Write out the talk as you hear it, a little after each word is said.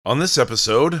On this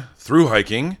episode, through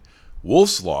hiking,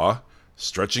 Wolf's Law,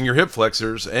 stretching your hip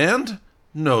flexors, and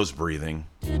nose breathing.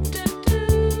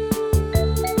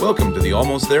 Welcome to the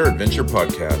Almost There Adventure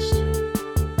Podcast.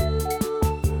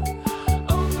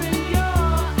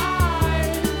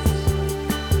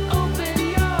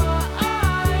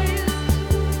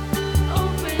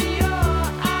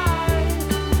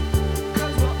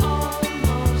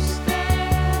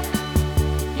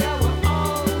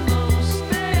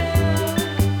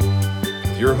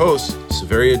 Your hosts,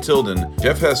 Severia Tilden,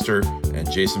 Jeff Hester,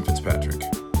 and Jason Fitzpatrick.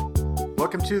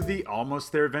 Welcome to the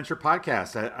Almost There Adventure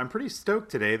Podcast. I'm pretty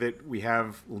stoked today that we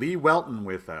have Lee Welton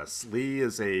with us. Lee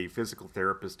is a physical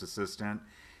therapist assistant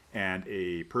and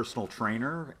a personal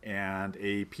trainer and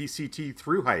a PCT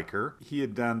through hiker. He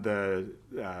had done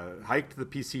hiked the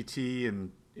PCT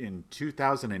in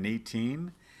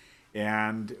 2018.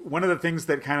 And one of the things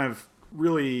that kind of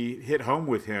really hit home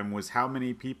with him was how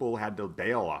many people had to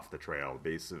bail off the trail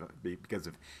because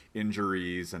of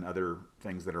injuries and other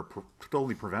things that are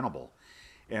totally preventable.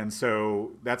 And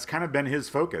so that's kind of been his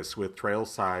focus with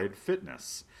Trailside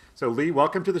Fitness. So Lee,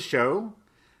 welcome to the show.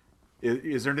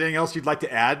 Is there anything else you'd like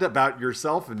to add about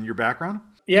yourself and your background?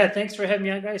 Yeah, thanks for having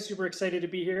me on, guys. Super excited to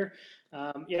be here.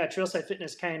 Trailside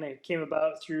Fitness kind of came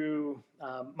about through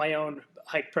my own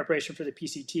hike preparation for the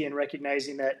PCT and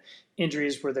recognizing that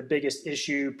injuries were the biggest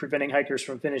issue preventing hikers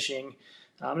from finishing.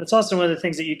 And it's also one of the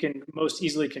things that you can most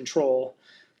easily control.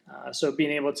 So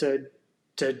being able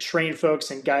to train folks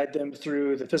and guide them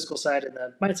through the physical side and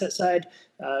the mindset side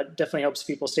definitely helps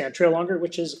people stay on trail longer,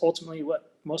 which is ultimately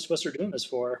what most of us are doing this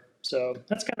for. So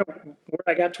that's kind of where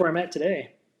I got to where I'm at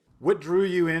today. What drew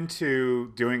you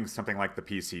into doing something like the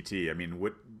PCT? I mean,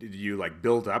 what did you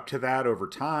build up to that over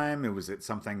time? Was it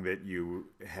something that you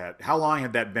had? How long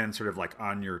had that been sort of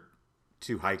on your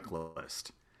to hike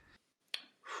list?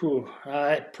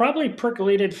 It probably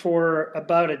percolated for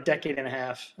about a decade and a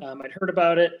half. I'd heard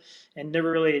about it and never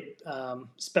really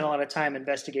spent a lot of time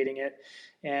investigating it.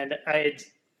 And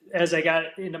as I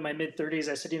got into my mid 30s,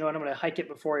 I said, you know what, I'm going to hike it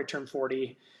before I turn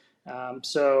 40.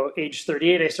 So age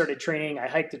 38, I started training. I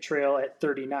hiked the trail at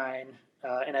 39,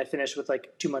 and I finished with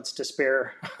 2 months to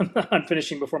spare on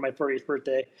finishing before my 40th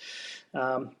birthday.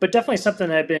 But definitely something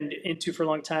that I've been into for a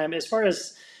long time. As far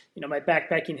as, my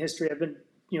backpacking history, I've been,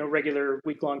 regular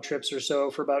week-long trips or so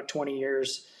for about 20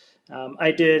 years. I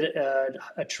did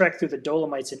a trek through the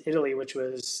Dolomites in Italy, which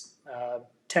was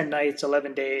 10 nights,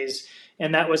 11 days.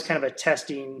 And that was kind of a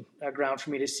testing ground for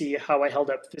me to see how I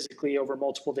held up physically over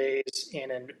multiple days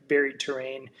and in varied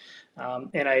terrain.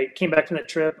 And I came back from that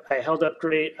trip. I held up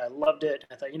great. I loved it.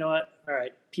 I thought, you know what? All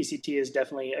right, PCT is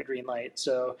definitely a green light.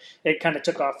 So it kind of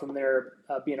took off from there,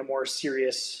 being a more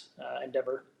serious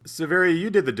endeavor. Severia, you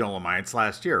did the Dolomites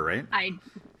last year, right?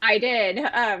 I did.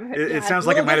 It sounds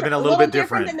like it might have been a little bit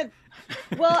different.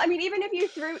 Well, I mean, even if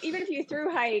you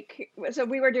through hike, so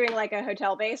we were doing a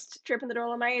hotel based trip in the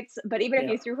Dolomites, but even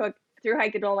if you through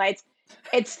hike the Dolomites,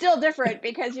 it's still different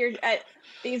because you're at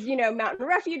these, mountain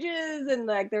refuges and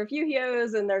there are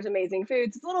refugios and there's amazing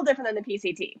foods. It's a little different than the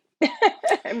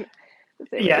PCT.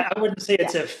 Yeah, I wouldn't say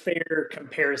it's a fair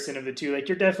comparison of the two.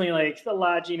 You're definitely the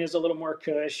lodging is a little more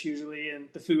cush usually, and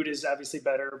the food is obviously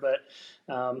better. But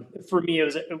for me,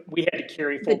 we had to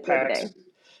carry full packs.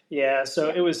 Yeah, so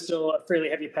it was still a fairly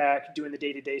heavy pack doing the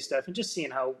day-to-day stuff and just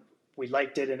seeing how we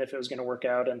liked it and if it was going to work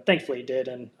out. And thankfully it did.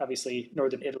 And obviously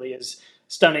Northern Italy is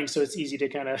stunning, so it's easy to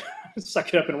kind of suck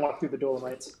it up and walk through the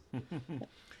Dolomites.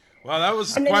 Wow, that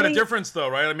was quite a difference though,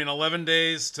 right? I mean, 11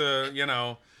 days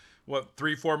to, what,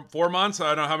 4 months?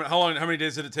 I don't know how many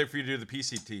days did it take for you to do the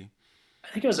PCT? I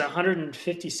think it was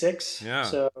 156. Yeah.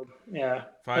 So yeah.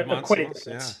 5 months. Quite a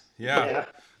difference. Yeah.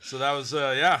 So that was,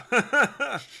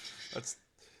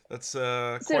 That's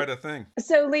quite a thing.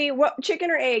 So Lee, what chicken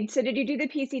or egg? So did you do the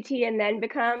PCT and then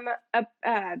become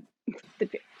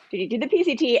did you do the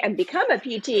PCT and become a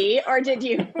PT, or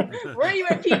were you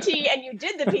a PT and you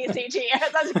did the PCT?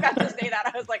 As I was about to say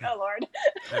that, I was like, oh Lord.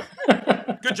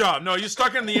 Yeah. Good job. No, you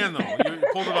stuck it in the end though. You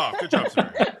pulled it off. Good job, sir.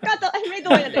 I made the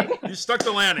landing. You stuck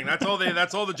the landing. That's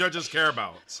all the judges care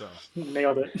about. So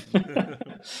nailed it.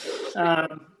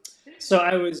 So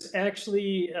I was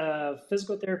actually a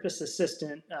physical therapist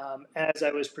assistant as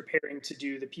I was preparing to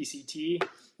do the PCT,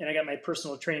 and I got my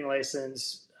personal training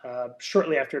license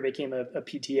shortly after I became a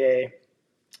PTA.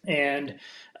 And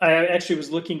I actually was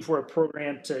looking for a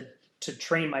program to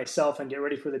train myself and get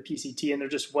ready for the PCT, and there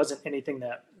just wasn't anything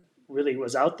that really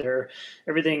was out there.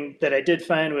 Everything that I did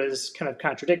find was kind of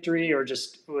contradictory or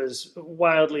just was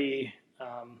wildly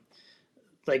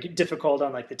difficult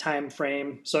on the time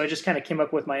frame. So I just kind of came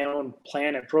up with my own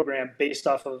plan and program based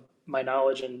off of my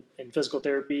knowledge in physical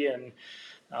therapy and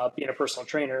being a personal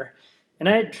trainer. And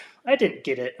I didn't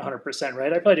get it 100%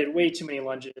 right. I probably did way too many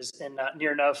lunges and not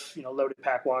near enough, loaded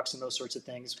pack walks and those sorts of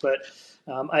things. But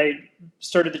I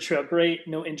started the trail great,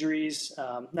 no injuries,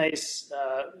 nice,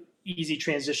 easy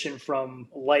transition from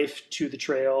life to the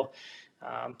trail.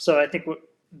 So I think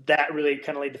that really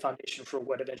kind of laid the foundation for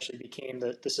what eventually became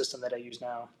the system that I use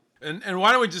now. And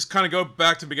why don't we just kind of go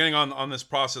back to the beginning on this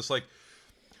process? Like,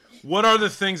 what are the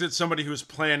things that somebody who's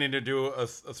planning to do a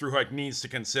through hike needs to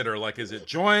consider? Like, is it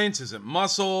joints? Is it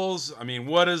muscles? I mean,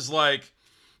 what is like,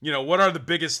 what are the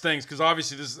biggest things? Because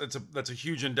obviously that's a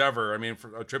huge endeavor. I mean,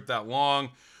 for a trip that long,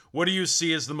 what do you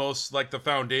see as the most like the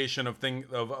foundation of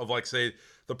like, say,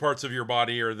 the parts of your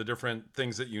body or the different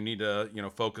things that you need to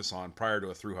focus on prior to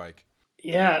a through hike?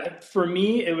 Yeah, for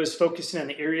me, it was focusing on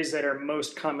the areas that are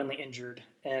most commonly injured.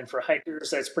 And for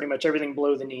hikers, that's pretty much everything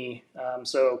below the knee.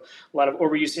 So a lot of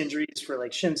overuse injuries for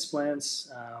like shin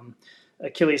splints,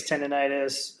 Achilles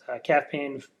tendonitis, calf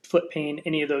pain, foot pain,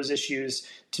 any of those issues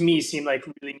to me seemed like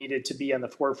really needed to be on the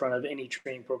forefront of any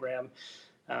training program.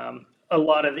 A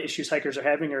lot of the issues hikers are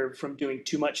having are from doing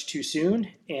too much too soon.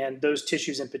 And those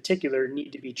tissues in particular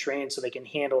need to be trained so they can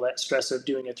handle that stress of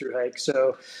doing a through hike.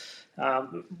 So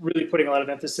really putting a lot of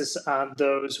emphasis on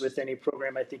those with any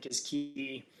program, I think, is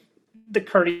key. The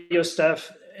cardio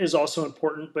stuff is also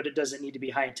important, but it doesn't need to be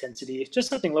high intensity. Just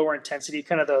something lower intensity,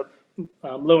 kind of the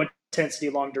low intensity,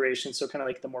 long duration. So kind of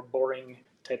like the more boring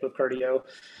type of cardio.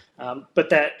 But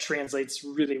that translates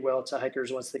really well to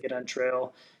hikers once they get on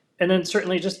trail. And then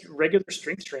certainly just regular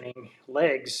strength training,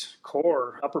 legs,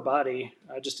 core, upper body,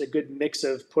 just a good mix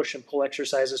of push and pull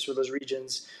exercises for those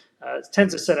regions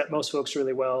tends to set up most folks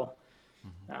really well.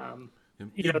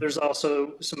 There's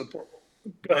also some important.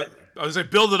 Go ahead. I was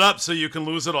like, build it up so you can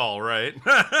lose it all, right?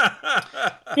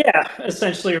 Yeah,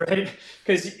 essentially, right?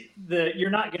 Because you're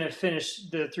not going to finish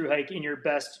the through hike in your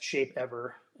best shape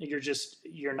ever.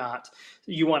 You're not.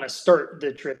 You want to start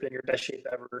the trip in your best shape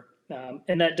ever.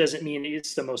 And that doesn't mean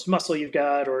it's the most muscle you've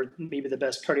got or maybe the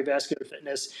best cardiovascular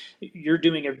fitness. You're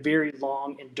doing a very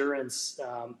long endurance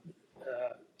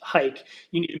hike.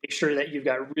 You need to make sure that you've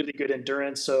got really good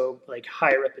endurance. So like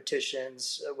higher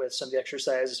repetitions with some of the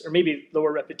exercises, or maybe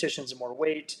lower repetitions and more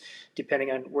weight,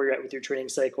 depending on where you're at with your training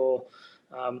cycle.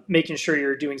 Making sure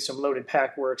you're doing some loaded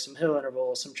pack work, some hill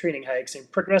intervals, some training hikes, and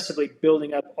progressively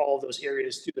building up all those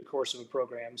areas through the course of a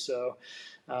program. So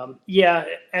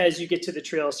as you get to the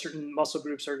trail, certain muscle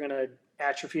groups are going to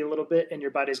atrophy a little bit and your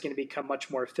body's going to become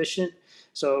much more efficient.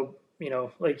 So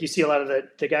like you see a lot of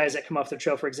the guys that come off the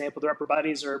trail, for example, their upper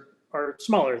bodies are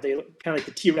smaller. They look kind of like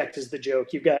the T-Rex is the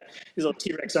joke. You've got these little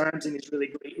T-Rex arms and these really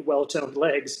great, well-toned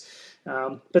legs.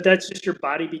 But that's just your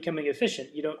body becoming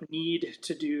efficient. You don't need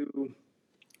to do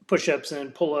push-ups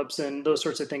and pull-ups and those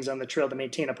sorts of things on the trail to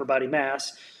maintain upper body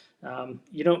mass.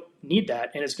 You don't need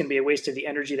that. And it's going to be a waste of the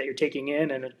energy that you're taking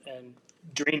in and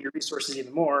drain your resources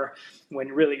even more when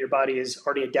really your body is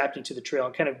already adapting to the trail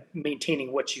and kind of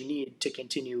maintaining what you need to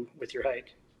continue with your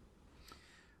hike.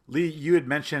 Lee, you had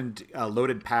mentioned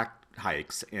loaded pack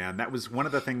hikes, and that was one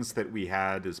of the things that we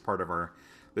had as part of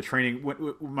the training.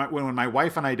 When my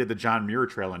wife and I did the John Muir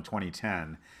Trail in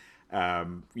 2010,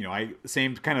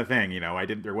 same kind of thing.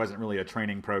 There wasn't really a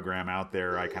training program out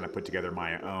there. I kind of put together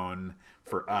my own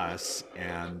for us,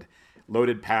 and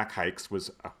loaded pack hikes was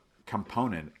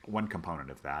one component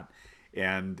of that.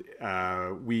 And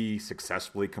we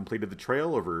successfully completed the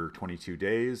trail over 22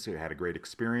 days. We had a great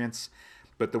experience.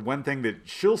 But the one thing that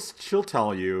she'll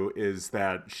tell you is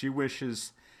that she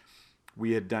wishes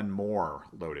we had done more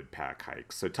loaded pack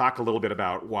hikes. So talk a little bit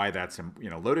about why that's,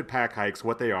 loaded pack hikes,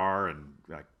 what they are, and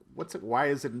why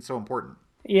is it so important?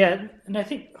 Yeah, and I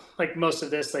think like most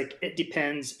of this, like it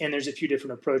depends, and there's a few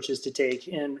different approaches to take.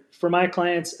 And for my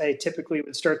clients, I typically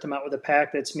would start them out with a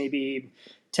pack that's maybe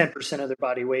 10% of their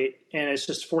body weight, and it's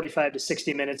just 45 to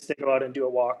 60 minutes to go out and do a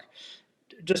walk,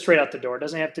 just right out the door. It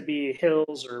doesn't have to be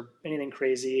hills or anything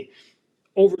crazy.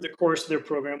 Over the course of their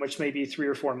program, which may be 3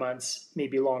 or 4 months,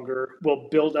 maybe longer, we'll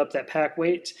build up that pack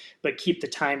weight, but keep the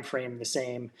time frame the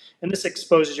same. And this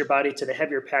exposes your body to the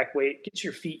heavier pack weight, gets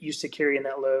your feet used to carrying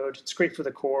that load. It's great for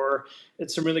the core.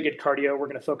 It's some really good cardio. We're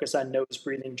going to focus on nose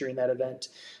breathing during that event.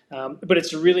 But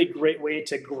it's a really great way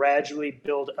to gradually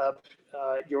build up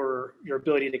your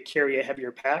ability to carry a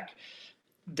heavier pack.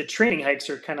 The training hikes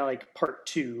are kind of like part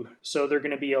 2. So they're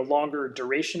going to be a longer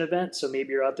duration event. So maybe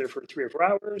you're out there for 3 or 4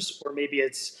 hours, or maybe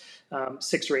it's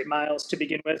 6 or 8 miles to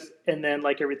begin with. And then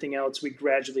like everything else, we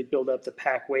gradually build up the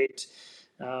pack weight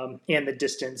and the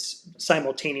distance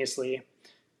simultaneously.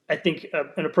 I think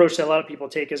an approach that a lot of people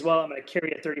take is, well, I'm going to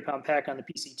carry a 30-pound pack on the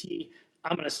PCT.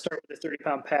 I'm going to start with a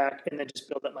 30-pound pack and then just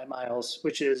build up my miles,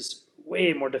 which is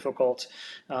way more difficult.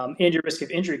 And your risk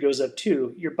of injury goes up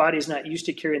too. Your body's not used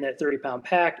to carrying that 30-pound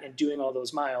pack and doing all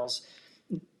those miles.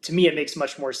 To me, it makes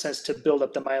much more sense to build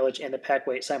up the mileage and the pack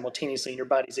weight simultaneously, and your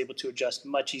body's able to adjust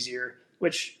much easier,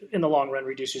 which in the long run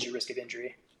reduces your risk of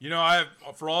injury. You know, I have,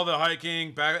 for all the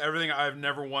hiking, back everything, I've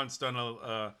never once done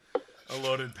a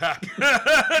loaded pack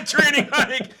training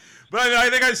hike. But I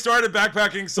think I started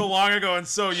backpacking so long ago and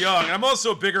so young. I'm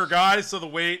also a bigger guy, so the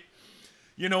weight,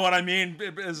 you know what I mean,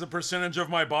 is a percentage of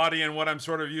my body and what I'm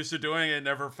sort of used to doing. It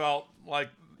never felt like,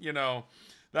 you know,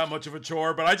 that much of a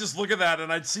chore. But I just look at that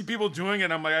and I see people doing it.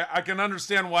 And I'm like, I can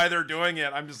understand why they're doing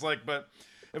it. I'm just like, but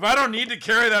if I don't need to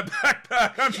carry that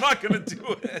backpack, I'm not going to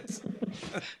do it.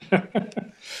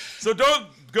 So don't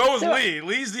go with Lee.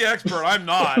 Lee's the expert. I'm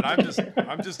not. I'm just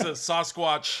a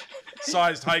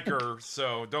Sasquatch-sized hiker.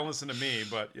 So don't listen to me.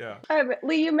 But yeah.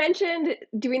 Lee, you mentioned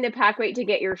doing the pack weight to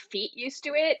get your feet used to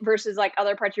it versus like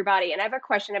other parts of your body, and I have a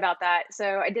question about that.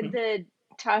 So I did the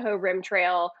Tahoe Rim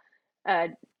Trail.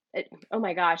 Oh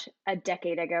my gosh, a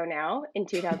decade ago now in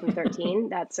 2013.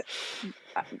 That's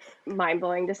mind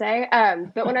blowing to say.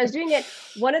 But when I was doing it,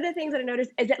 one of the things that I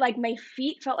noticed is that like my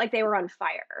feet felt like they were on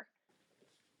fire.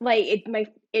 Like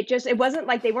it wasn't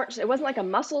like it wasn't like a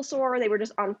muscle sore. They were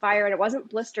just on fire, and it wasn't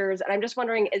blisters. And I'm just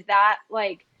wondering, is that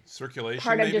like circulation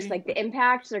part of maybe? just like the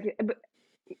impact?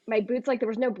 My boots, like there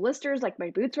was no blisters, like my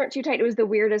boots weren't too tight. It was the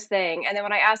weirdest thing. And then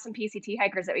when I asked some PCT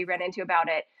hikers that we ran into about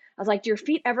it, I was like, do your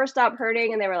feet ever stop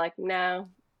hurting? And they were like, no.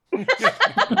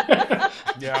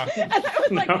 Yeah. And I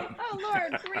was like, oh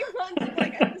Lord, 3 months,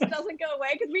 like this doesn't go away.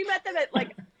 Because we met them at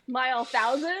like mile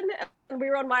 1,000 and we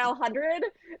were on mile 100.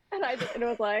 And it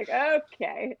was like,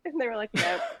 okay. And they were like,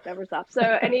 nope, never stop.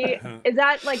 So is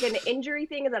that like an injury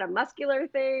thing? Is that a muscular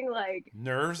thing? Like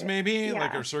nerves maybe?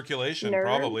 Like or circulation, nerves,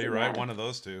 probably, right? Yeah. One of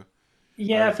those two.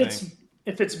 Yeah,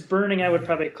 if it's burning, I would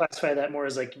probably classify that more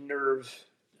as like nerve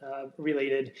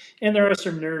related. And there are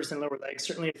some nerves in lower legs.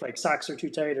 Certainly if like socks are too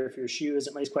tight or if your shoe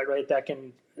isn't laced quite right, that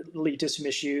can lead to some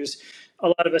issues. A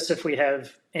lot of us, if we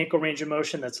have ankle range of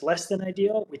motion that's less than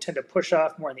ideal, we tend to push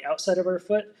off more on the outside of our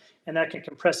foot, and that can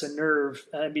compress a nerve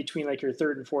in between like your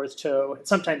third and fourth toe. And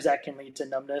sometimes that can lead to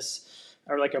numbness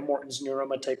or like a Morton's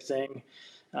neuroma type thing.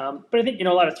 But I think, a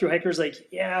lot of thru hikers, like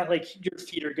your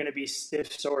feet are going to be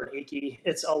stiff, sore, and achy.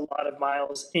 It's a lot of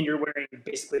miles, and you're wearing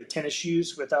basically tennis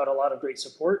shoes without a lot of great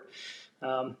support.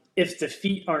 If the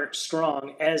feet aren't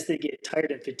strong, as they get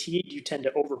tired and fatigued, you tend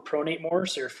to overpronate more,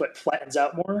 so your foot flattens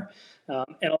out more.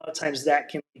 And a lot of times that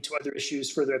can lead to other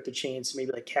issues further up the chain, so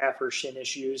maybe like calf or shin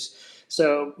issues.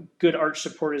 So good arch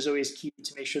support is always key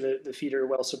to make sure that the feet are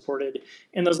well supported.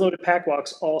 And those loaded pack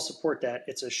walks all support that.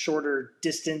 It's a shorter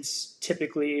distance,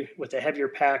 typically with a heavier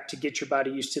pack to get your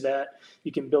body used to that.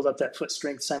 You can build up that foot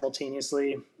strength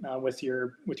simultaneously with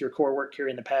your core work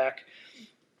carrying the pack.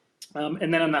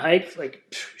 And then on the hike,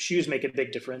 like shoes make a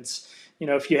big difference.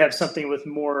 If you have something with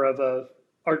more of a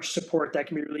arch support, that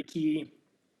can be really key.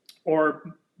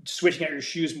 Or switching out your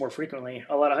shoes more frequently.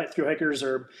 A lot of thru hikers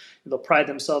they'll pride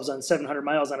themselves on 700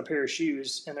 miles on a pair of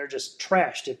shoes, and they're just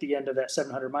trashed at the end of that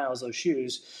 700 miles, those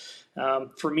shoes.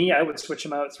 For me, I would switch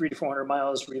them out 300 to 400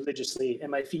 miles religiously,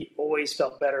 and my feet always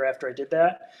felt better after I did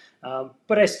that.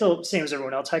 But I still, same as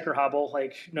everyone else, hike or hobble,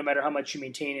 like no matter how much you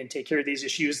maintain and take care of these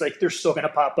issues, like they're still going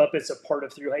to pop up. It's a part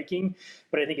of thru hiking,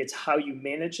 but I think it's how you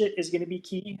manage it is going to be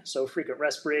key. So frequent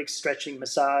rest breaks, stretching,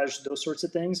 massage, those sorts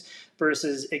of things,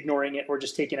 versus ignoring it or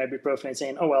just taking ibuprofen and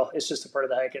saying, oh, well, it's just a part of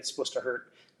the hike. It's supposed to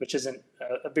hurt, which isn't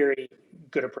a very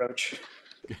good approach.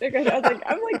 I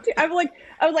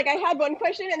was like, I had one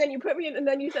question and then you put me in and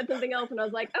then you said something else and I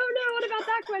was like, oh no, what about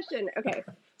that question? Okay.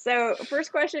 So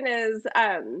first question is,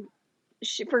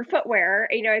 for footwear,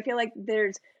 I feel like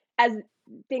as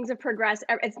things have progressed,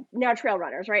 it's now trail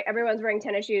runners, right? Everyone's wearing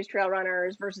tennis shoes, trail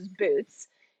runners versus boots.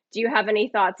 Do you have any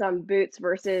thoughts on boots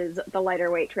versus the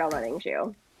lighter weight trail running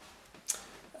shoe?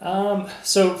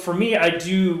 So for me, I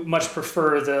do much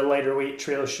prefer the lighter weight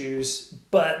trail shoes,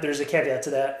 but there's a caveat to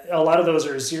that. A lot of those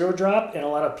are zero drop, and a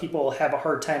lot of people have a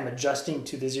hard time adjusting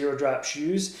to the zero drop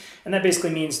shoes. And that basically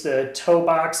means the toe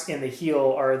box and the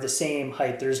heel are the same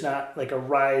height. There's not like a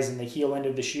rise in the heel end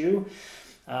of the shoe.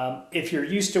 If you're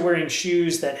used to wearing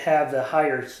shoes that have the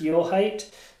higher heel height,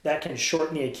 that can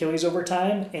shorten the Achilles over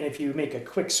time. And if you make a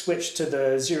quick switch to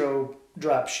the zero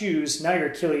drop shoes, now your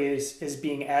Achilles is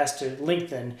being asked to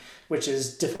lengthen, which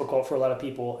is difficult for a lot of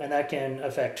people, and that can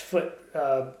affect foot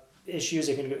issues.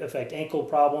 It can affect ankle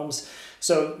problems.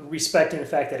 So respecting the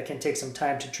fact that it can take some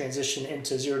time to transition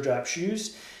into zero drop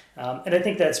shoes. And I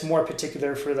think that's more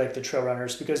particular for like the trail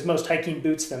runners, because most hiking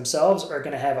boots themselves are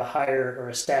going to have a higher or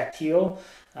a stacked heel,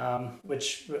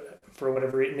 which for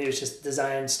whatever reason, maybe it's just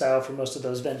design style for most of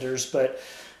those vendors. But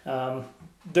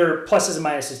there are pluses and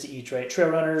minuses to each, right? Trail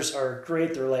runners are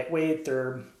great. They're lightweight.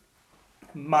 They're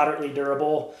moderately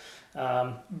durable,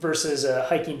 versus a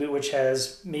hiking boot, which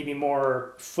has maybe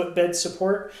more footbed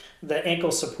support. The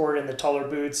ankle support in the taller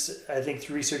boots, I think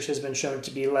through research has been shown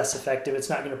to be less effective. It's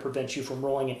not going to prevent you from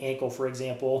rolling an ankle, for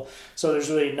example. So there's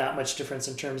really not much difference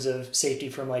in terms of safety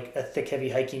from like a thick, heavy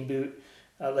hiking boot,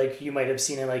 like you might have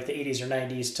seen in like the 80s or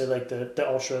 90s, to like the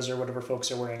ultras or whatever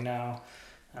folks are wearing now.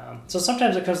 So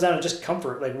sometimes it comes down to just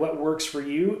comfort, like what works for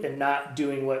you and not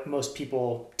doing what most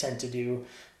people tend to do.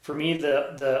 For me,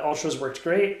 the ultras worked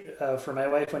great. For my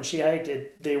wife, when she hiked,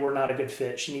 they were not a good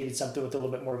fit. She needed something with a little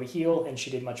bit more of a heel, and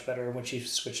she did much better when she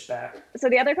switched back. So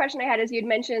the other question I had is, you'd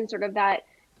mentioned sort of that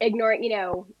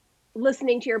ignoring,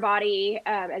 listening to your body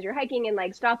as you're hiking, and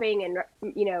like stopping and,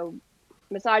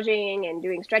 massaging and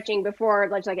doing stretching before,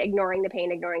 like ignoring the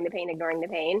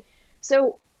pain.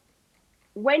 So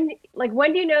when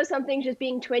do you know something's just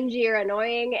being twingy or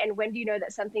annoying, and when do you know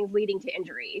that something's leading to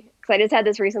injury? Because I just had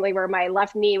this recently where my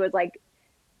left knee was like,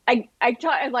 it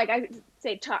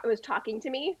was talking to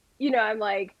me. I'm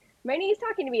like, my knee's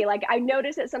talking to me. Like, I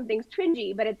notice that something's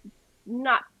twingy, but it's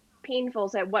not painful.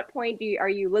 So at what point are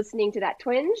you listening to that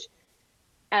twinge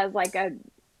as like a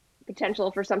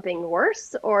potential for something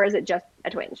worse, or is it just a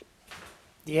twinge?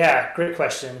 Yeah, great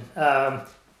question.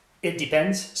 It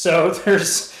depends. So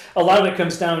there's a lot of it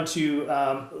comes down to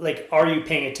are you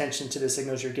paying attention to the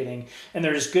signals you're getting? And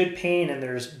there's good pain and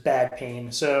there's bad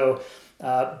pain. So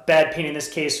bad pain in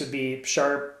this case would be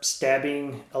sharp,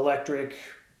 stabbing, electric,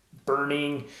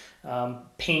 burning,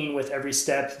 pain with every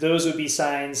step. Those would be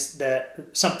signs that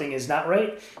something is not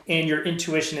right, and your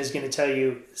intuition is going to tell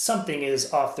you something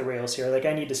is off the rails here. Like,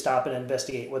 I need to stop and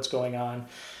investigate what's going on.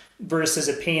 Versus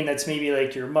a pain that's maybe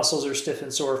like your muscles are stiff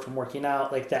and sore from working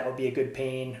out, like that would be a good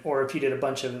pain. Or if you did a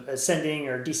bunch of ascending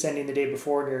or descending the day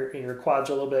before and your quads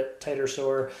are a little bit tight or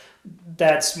sore,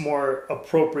 that's more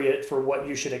appropriate for what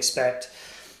you should expect.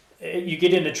 You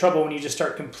get into trouble when you just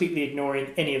start completely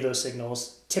ignoring any of those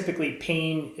signals. Typically,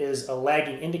 pain is a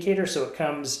lagging indicator, so it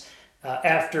comes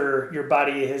after your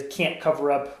body can't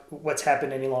cover up what's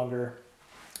happened any longer.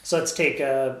 So let's take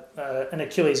an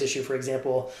Achilles issue, for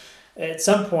example. At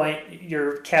some point,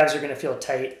 your calves are going to feel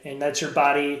tight, and that's your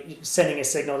body sending a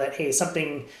signal that, hey,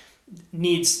 something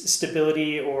needs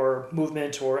stability or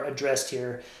movement or addressed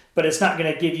here. But it's not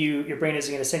going to give you, your brain isn't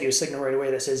going to send you a signal right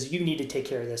away that says you need to take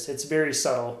care of this. It's very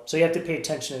subtle. So you have to pay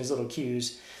attention to these little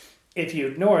cues. If you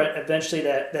ignore it, eventually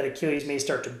that Achilles may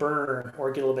start to burn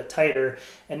or get a little bit tighter.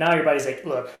 And now your body's like,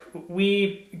 look,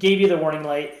 we gave you the warning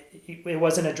light. It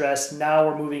wasn't addressed. Now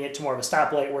we're moving it to more of a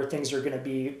stoplight where things are going to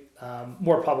be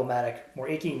more problematic, more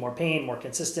aching, more pain, more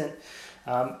consistent.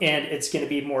 And it's going to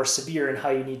be more severe in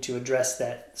how you need to address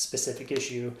that specific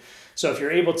issue. So if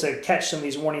you're able to catch some of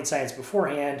these warning signs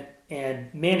beforehand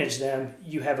and manage them,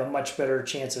 you have a much better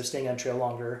chance of staying on trail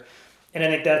longer. And I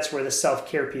think that's where the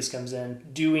self-care piece comes in.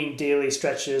 Doing daily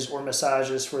stretches or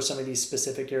massages for some of these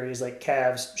specific areas like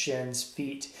calves, shins,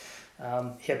 feet,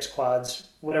 hips, quads,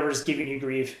 whatever is giving you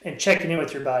grief, and checking in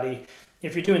with your body.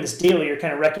 If you're doing this daily, you're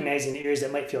kind of recognizing the areas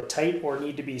that might feel tight or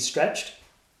need to be stretched.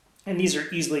 And these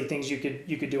are easily things you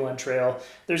could do on trail.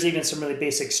 There's even some really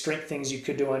basic strength things you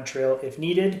could do on trail if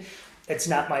needed. It's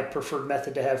not my preferred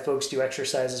method to have folks do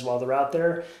exercises while they're out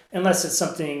there, unless it's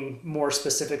something more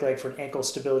specific, like for an ankle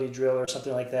stability drill or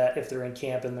something like that, if they're in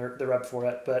camp and they're up for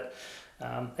it. But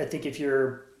I think if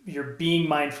you're being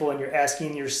mindful and you're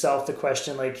asking yourself the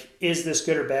question, like, is this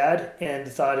good or bad? And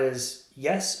the thought is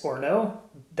yes or no,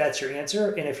 that's your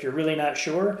answer. And if you're really not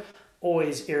sure,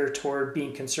 always err toward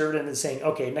being conservative and saying,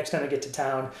 okay, next time I get to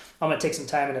town, I'm going to take some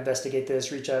time and investigate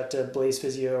this, reach out to Blaze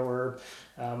Physio or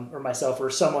myself or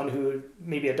someone who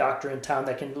maybe a doctor in town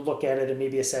that can look at it and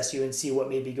maybe assess you and see what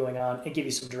may be going on and give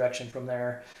you some direction from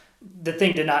there. The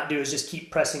thing to not do is just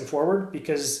keep pressing forward,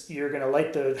 because you're going to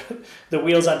light the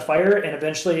wheels on fire and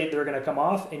eventually they're going to come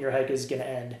off and your hike is going to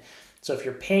end. So if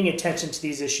you're paying attention to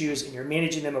these issues and you're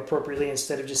managing them appropriately,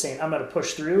 instead of just saying, I'm going to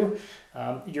push through,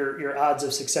 your odds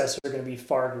of success are going to be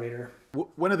far greater.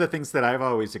 One of the things that I've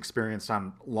always experienced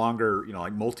on longer,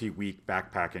 like multi-week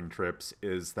backpacking trips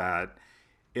is that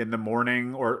in the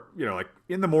morning, or, like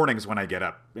in the mornings when I get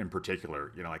up in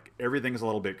particular, like everything's a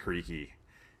little bit creaky,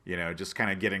 just kind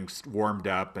of getting warmed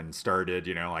up and started,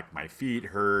 like my feet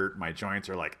hurt, my joints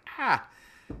are like,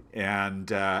 and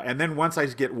then once I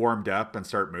get warmed up and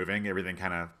start moving, everything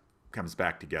kind of comes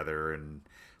back together and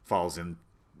falls in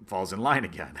line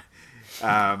again.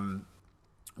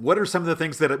 what are some of the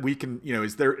things that we can,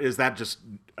 is that just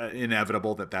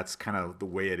inevitable that that's kind of the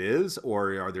way it is,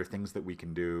 or are there things that we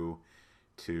can do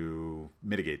to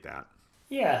mitigate that?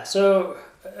 Yeah. So,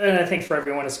 and I think for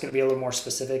everyone, it's going to be a little more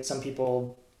specific. Some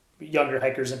people, younger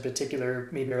hikers in particular,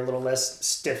 maybe are a little less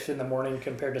stiff in the morning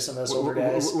compared to some of those older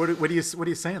guys. What are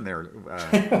you saying there,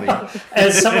 Lee?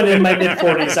 As someone in my mid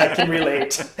 40s, I can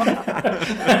relate.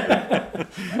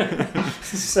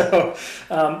 So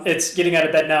it's getting out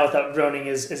of bed now without groaning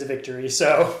is a victory.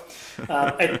 So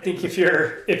I think if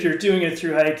you're doing a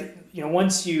through hike,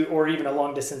 once you, or even a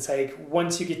long distance hike,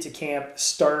 once you get to camp,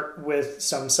 start with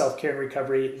some self-care and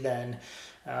recovery. Then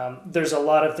there's a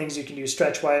lot of things you can do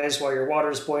stretch wise while your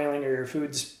water's boiling or your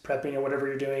food's prepping or whatever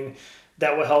you're doing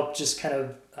that will help just kind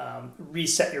of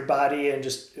reset your body and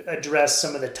just address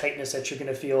some of the tightness that you're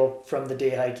going to feel from the day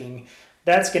hiking.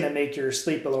 That's going to make your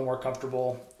sleep a little more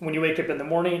comfortable. When you wake up in the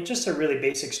morning, just a really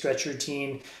basic stretch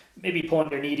routine, maybe pulling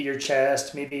your knee to your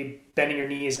chest, maybe bending your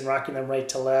knees and rocking them right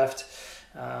to left.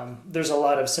 There's a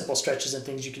lot of simple stretches and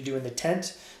things you can do in the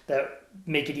tent that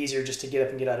make it easier just to get up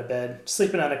and get out of bed.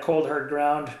 Sleeping on a cold, hard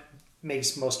ground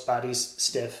makes most bodies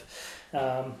stiff.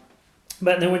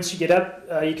 But then once you get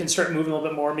up, you can start moving a little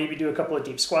bit more, maybe do a couple of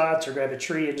deep squats or grab a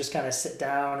tree and just kind of sit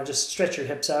down and just stretch your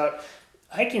hips out.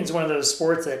 Hiking is one of those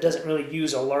sports that doesn't really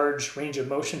use a large range of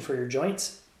motion for your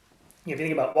joints. If you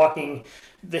think about walking,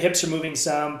 the hips are moving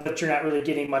some, but you're not really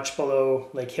getting much below,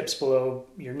 like hips below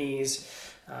your knees.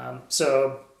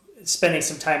 So spending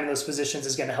some time in those positions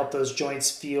is going to help those joints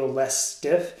feel less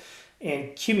stiff.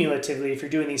 And cumulatively, if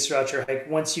you're doing these throughout your hike,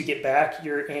 once you get back,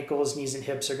 your ankles, knees, and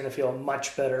hips are going to feel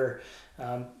much better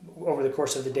over the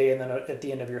course of the day and then at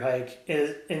the end of your hike,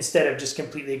 instead of just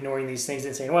completely ignoring these things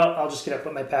and saying, well, I'll just get up,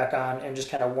 put my pack on, and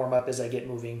just kind of warm up as I get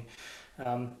moving.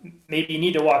 Maybe you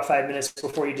need to walk 5 minutes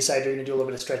before you decide you're going to do a little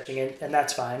bit of stretching, and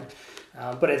that's fine.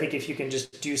 But I think if you can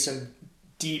just do some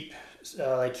deep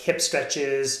like hip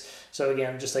stretches, so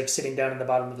again, just like sitting down in the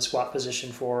bottom of the squat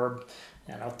position for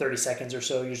 30 seconds or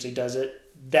so usually does it.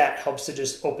 That helps to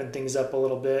just open things up a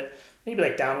little bit. Maybe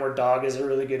like downward dog is a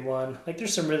really good one. Like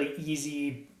there's some really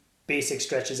easy basic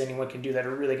stretches anyone can do that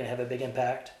are really going to have a big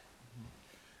impact.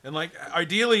 And like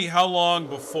ideally, how long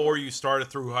before you start a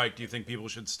through hike do you think people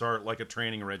should start like a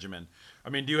training regimen? I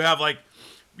mean, do you have like,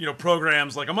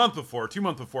 programs like a month before, 2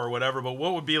 months before, whatever, but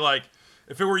what would be like,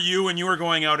 if it were you and you were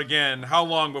going out again, how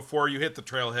long before you hit the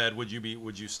trailhead would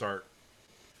you start?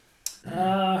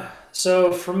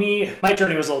 So for me, my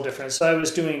journey was a little different. So I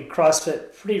was doing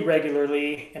CrossFit pretty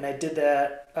regularly, and I did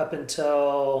that up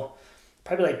until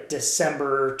probably like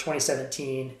December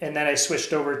 2017. And then I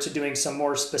switched over to doing some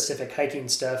more specific hiking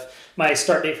stuff. My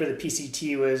start date for the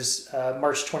PCT was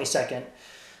March 22nd.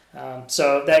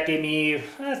 So that gave me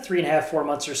 3.5, 4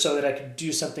 months or so that I could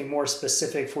do something more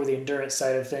specific for the endurance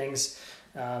side of things.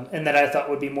 And that I thought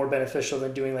would be more beneficial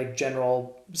than doing like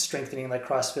general strengthening like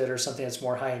CrossFit or something that's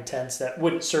more high intense that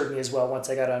wouldn't serve me as well once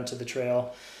I got onto the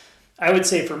trail. I would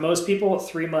say for most people,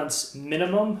 3 months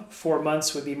minimum, 4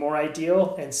 months would be more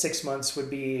ideal, and 6 months would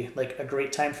be like a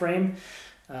great time frame.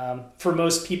 For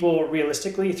most people,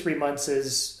 realistically, 3 months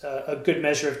is a good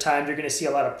measure of time. You're going to see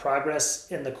a lot of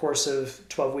progress in the course of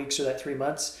 12 weeks or that 3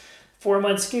 months. 4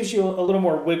 months gives you a little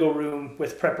more wiggle room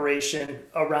with preparation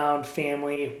around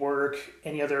family, work,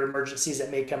 any other emergencies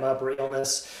that may come up or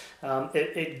illness.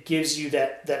 It gives you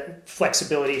that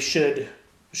flexibility should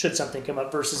something come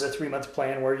up versus a 3 month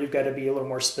plan where you've got to be a little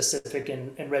more specific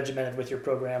and regimented with your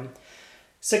program.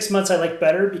 6 months I like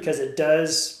better because it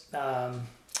does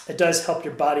help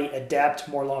your body adapt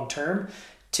more long term.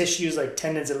 Tissues like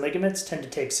tendons and ligaments tend to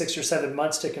take 6 or 7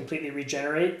 months to completely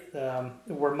regenerate,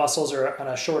 where muscles are on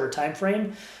a shorter time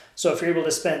frame. So if you're able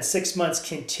to spend 6 months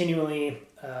continually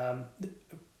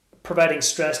providing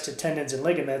stress to tendons and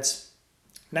ligaments,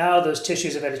 now those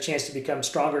tissues have had a chance to become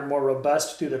stronger and more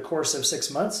robust through the course of 6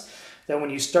 months. Then when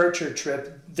you start your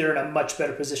trip, they're in a much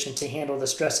better position to handle the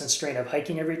stress and strain of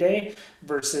hiking every day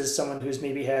versus someone who's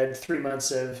maybe had 3 months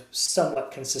of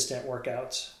somewhat consistent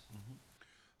workouts.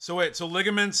 So wait, so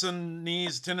ligaments and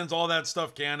knees, tendons, all that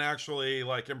stuff can actually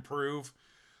like improve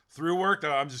through work?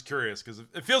 I'm just curious because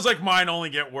it feels like mine only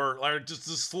get worse, like just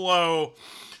a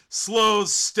slow,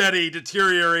 steady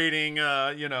deteriorating,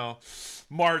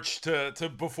 march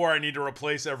to before I need to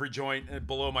replace every joint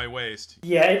below my waist.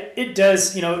 Yeah, it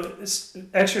does.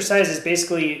 Exercise is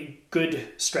basically good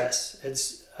stress.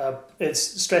 It's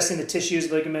stressing the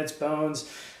tissues, ligaments,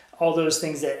 bones, all those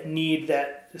things that need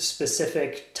that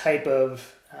specific type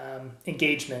of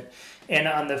engagement. And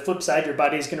on the flip side, your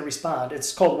body is going to respond.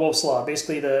 It's called Wolff's Law.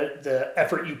 Basically, the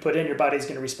effort you put in, your body is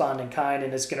going to respond in kind,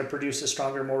 and it's going to produce a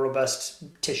stronger, more robust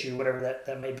tissue, whatever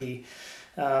that may be.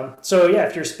 So yeah,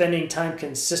 if you're spending time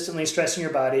consistently stressing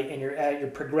your body and you're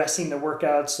progressing the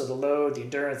workouts, so the load, the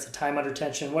endurance, the time under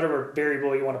tension, whatever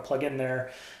variable you want to plug in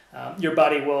there, your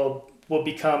body will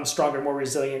become stronger, more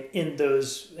resilient in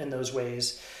those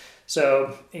ways.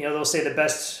 So, they'll say the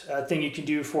best thing you can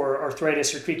do for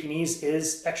arthritis or creaky knees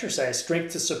is exercise,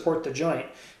 strength to support the joint.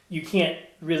 You can't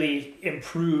really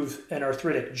improve an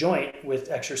arthritic joint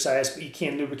with exercise, but you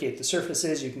can lubricate the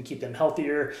surfaces, you can keep them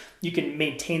healthier, you can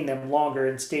maintain them longer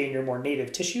and stay in your more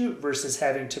native tissue versus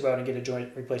having to go out and get a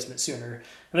joint replacement sooner.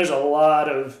 And there's a lot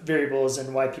of variables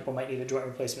in why people might need a joint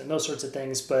replacement and those sorts of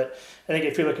things, but I think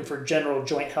if you're looking for general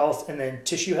joint health and then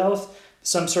tissue health,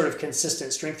 some sort of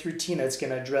consistent strength routine that's going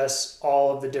to address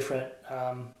all of the different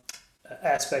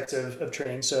aspects of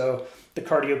training. So the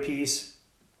cardio piece,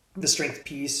 the strength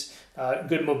piece,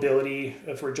 good mobility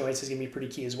for joints is going to be pretty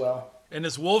key as well. And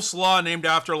is Wolff's Law named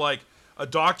after like a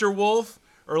Dr. Wolf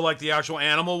or like the actual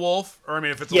animal wolf? Or I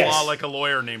mean, if it's a law like a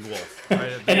lawyer named Wolf,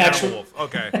 right? An actual wolf.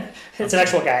 Okay. It's an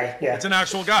actual guy. Yeah. It's an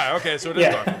actual guy. Okay, so it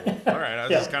is Dr. Wolf. All right, I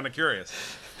was just kind of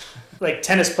curious. Like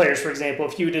tennis players, for example,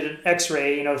 if you did an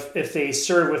X-ray, if they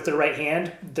serve with their right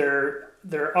hand,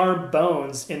 their arm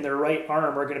bones in their right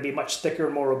arm are going to be much thicker,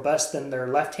 more robust than their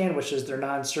left hand, which is their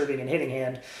non-serving and hitting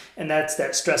hand. And that's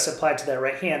that stress applied to that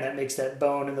right hand that makes that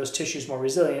bone and those tissues more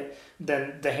resilient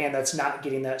than the hand that's not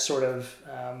getting that sort of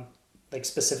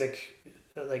specific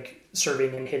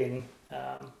serving and hitting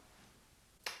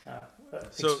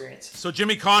experience. So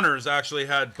Jimmy Connors actually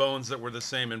had bones that were the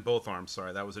same in both arms.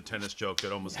 Sorry, that was a tennis joke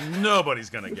that almost nobody's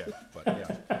going to get. But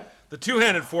yeah. The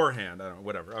two-handed forehand, I don't know,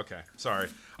 whatever. Okay, sorry.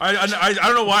 I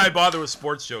don't know why I bother with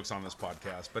sports jokes on this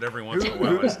podcast, but every once in a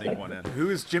while I sneak one in. Who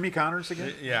is Jimmy Connors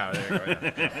again? Yeah, there you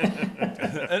go.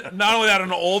 Yeah. Not only that,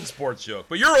 an old sports joke,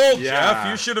 but you're old, Jeff.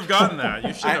 You should have gotten that.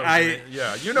 You should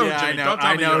know. You know Jimmy.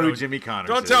 I know who Jimmy Connors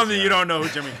is. Don't tell me you don't know who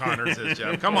Jimmy Connors is,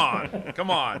 Jeff. Come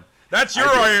on. That's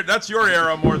your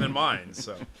era more than mine.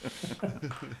 So.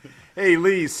 Hey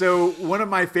Lee, so one of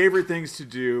my favorite things to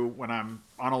do when I'm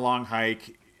on a long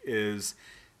hike is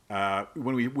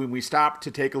when we stop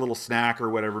to take a little snack or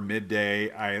whatever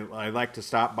midday. I like to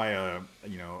stop by a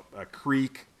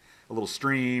creek, a little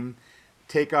stream,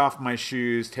 take off my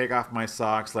shoes, take off my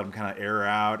socks, let them kind of air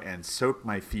out, and soak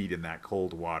my feet in that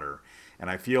cold water. And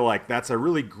I feel like that's a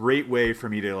really great way for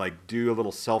me to do a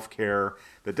little self-care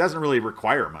that doesn't really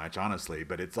require much, honestly,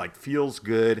 but it's feels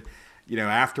good.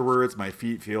 Afterwards, my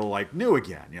feet feel like new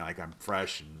again. Like I'm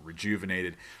fresh and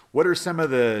rejuvenated. What are some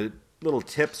of the little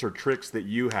tips or tricks that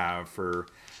you have for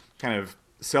kind of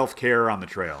self-care on the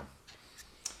trail?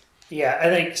 Yeah, I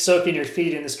think soaking your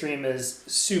feet in the stream is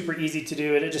super easy to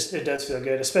do, and it does feel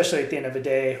good, especially at the end of a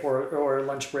day or a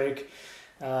lunch break.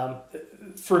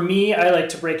 For me, I like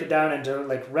to break it down into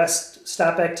rest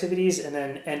stop activities and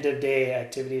then end of day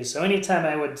activities. So anytime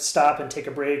I would stop and take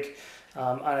a break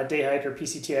on a day hike or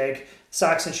PCT hike,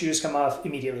 socks and shoes come off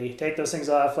immediately. Take those things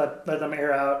off, let them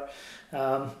air out.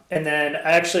 And then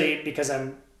I actually, because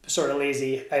I'm sort of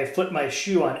lazy, I flip my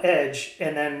shoe on edge,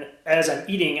 and then as I'm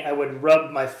eating, I would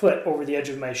rub my foot over the edge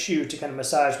of my shoe to kind of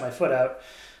massage my foot out,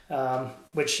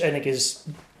 which I think is,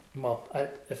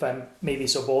 if I'm maybe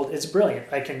so bold, it's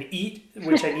brilliant. I can eat,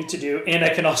 which I need to do, and I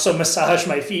can also massage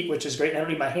my feet, which is great, and I don't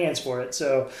need my hands for it.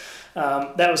 So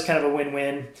that was kind of a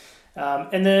win-win.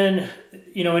 And then,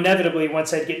 inevitably,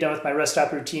 once I'd get done with my rest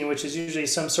stop routine, which is usually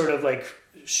some sort of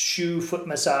shoe foot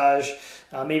massage,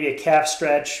 maybe a calf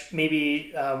stretch,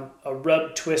 maybe a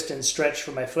rub, twist, and stretch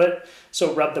for my foot.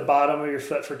 So rub the bottom of your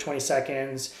foot for 20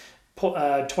 seconds.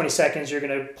 20 seconds, you're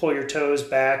going to pull your toes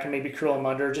back and maybe curl them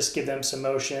under, just give them some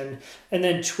motion, and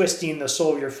then twisting the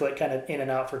sole of your foot kind of in and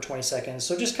out for 20 seconds.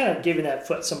 So just kind of giving that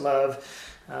foot some love.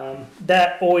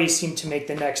 That always seemed to make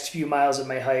the next few miles of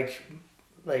my hike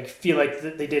feel like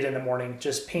they did in the morning,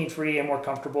 just pain-free and more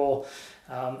comfortable.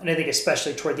 And I think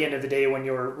especially toward the end of the day when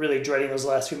you're really dreading those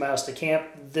last few miles to camp,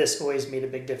 this always made a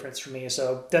big difference for me.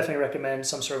 So definitely recommend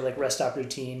some sort of rest stop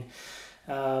routine.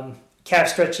 Calf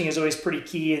stretching is always pretty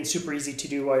key and super easy to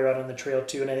do while you're out on the trail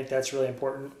too, and I think that's really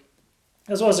important.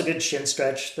 As well as a good shin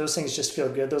stretch. Those things just feel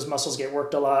good. Those muscles get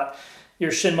worked a lot. Your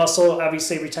shin muscle,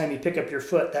 obviously every time you pick up your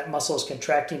foot, that muscle is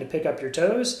contracting to pick up your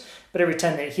toes, but every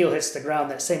time that heel hits the ground,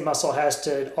 that same muscle has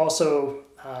to also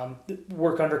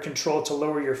work under control to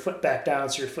lower your foot back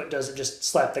down so your foot doesn't just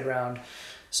slap the ground.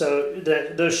 So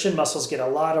those shin muscles get a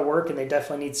lot of work and they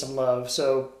definitely need some love.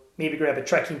 So maybe grab a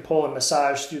trekking pole and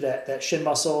massage through that shin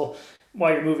muscle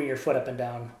while you're moving your foot up and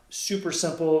down. Super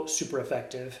simple, super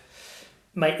effective.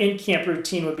 My in-camp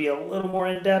routine would be a little more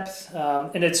in-depth,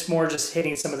 and it's more just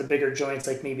hitting some of the bigger joints,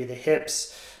 like maybe the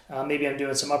hips. Maybe I'm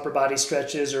doing some upper body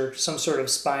stretches or some sort of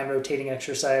spine rotating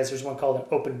exercise. There's one called an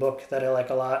open book that I like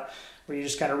a lot, where you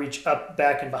just kind of reach up,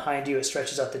 back, and behind you. It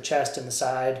stretches out the chest and the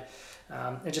side.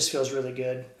 It just feels really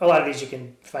good. A lot of these you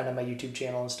can find on my YouTube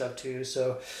channel and stuff too.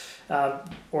 So,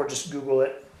 or just Google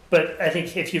it. But I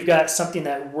think if you've got something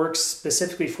that works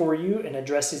specifically for you and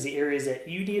addresses the areas that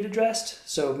you need addressed,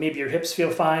 so maybe your hips feel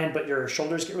fine, but your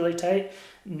shoulders get really tight,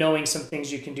 knowing some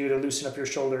things you can do to loosen up your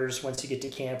shoulders once you get to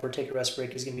camp or take a rest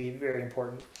break is going to be very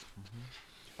important.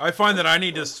 I find that I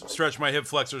need to stretch my hip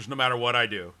flexors no matter what I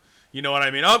do. You know what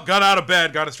I mean? Oh, got out of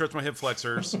bed, got to stretch my hip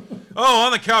flexors. Oh,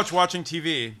 on the couch watching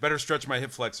TV, better stretch my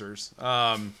hip flexors.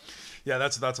 Yeah,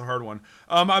 that's a hard one.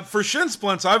 For shin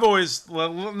splints, I've always,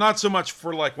 not so much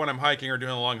for like when I'm hiking or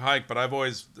doing a long hike,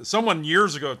 but someone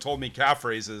years ago told me calf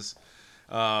raises,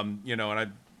 and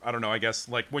I don't know, I guess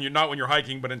like when you're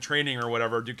hiking, but in training or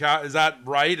whatever, is that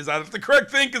right? Is that the correct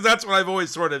thing? Because that's what I've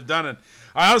always sort of done. And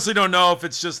I honestly don't know if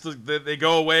it's just that they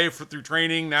go away through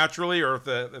training naturally, or if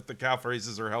the calf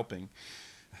raises are helping.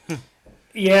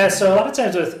 Yeah, so a lot of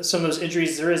times with some of those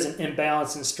injuries, there is an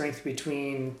imbalance in strength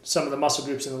between some of the muscle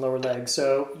groups in the lower leg.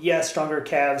 So yes, stronger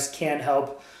calves can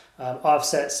help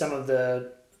offset some of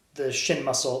the shin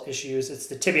muscle issues. It's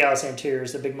the tibialis anterior,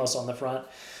 the big muscle on the front.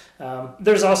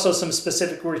 There's also some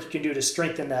specific work you can do to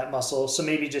strengthen that muscle. So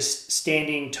maybe just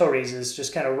standing toe raises,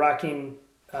 just kind of rocking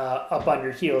up on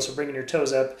your heels, so bringing your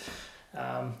toes up.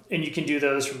 And you can do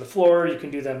those from the floor. You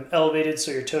can do them elevated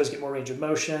so your toes get more range of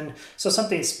motion. So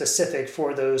something specific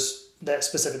for that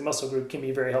specific muscle group can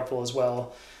be very helpful as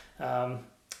well.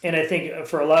 And I think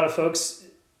for a lot of folks,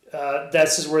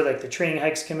 that's just where like the training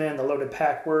hikes come in, the loaded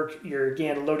pack work. You're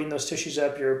again loading those tissues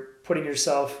up. You're putting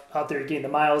yourself out there, getting the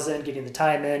miles in, getting the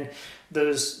time in.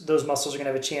 Those muscles are going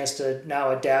to have a chance to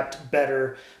now adapt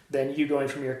better than you going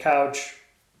from your couch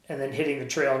and then hitting the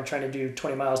trail and trying to do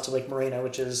 20 miles to Lake Morena,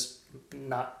 which is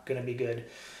not going to be good.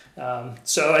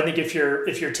 So I think if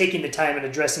you're taking the time and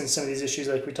addressing some of these issues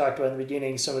like we talked about in the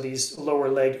beginning, some of these lower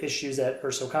leg issues that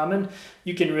are so common,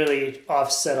 you can really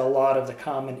offset a lot of the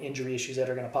common injury issues that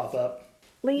are going to pop up.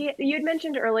 Lee, you'd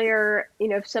mentioned earlier,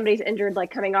 if somebody's injured,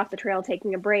 like coming off the trail,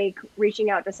 taking a break, reaching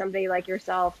out to somebody like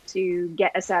yourself to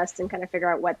get assessed and kind of figure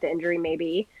out what the injury may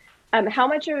be. How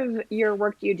much of your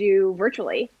work do you do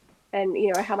virtually? And,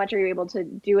 how much are you able to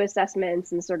do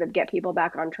assessments and sort of get people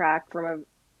back on track from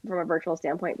a virtual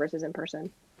standpoint versus in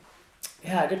person?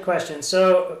 Yeah, good question.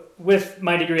 So with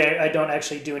my degree, I don't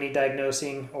actually do any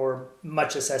diagnosing or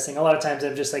much assessing. A lot of times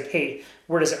I'm just like, hey,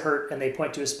 where does it hurt? And they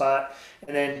point to a spot.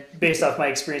 And then based off my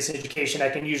experience in education, I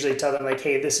can usually tell them like,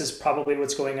 hey, this is probably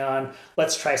what's going on.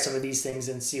 Let's try some of these things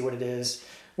and see what it is.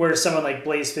 Whereas someone like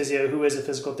Blaze Physio, who is a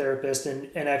physical therapist and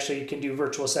actually can do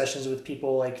virtual sessions with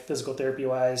people like physical therapy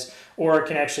wise, or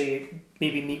can actually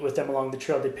maybe meet with them along the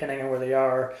trail depending on where they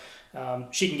are.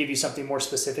 She can give you something more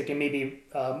specific and maybe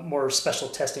more special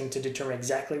testing to determine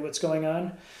exactly what's going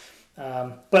on.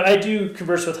 But I do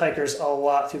converse with hikers a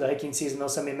lot through the hiking season. They'll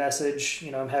send me a message,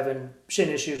 I'm having shin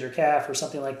issues or calf or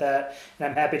something like that. And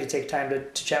I'm happy to take time to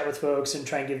chat with folks and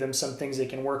try and give them some things they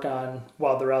can work on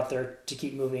while they're out there to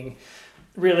keep moving.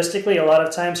 Realistically, a lot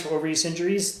of times for overuse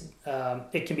injuries,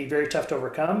 it can be very tough to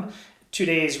overcome. 2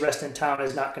 days rest in town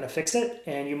is not going to fix it,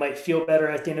 and you might feel better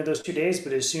at the end of those 2 days,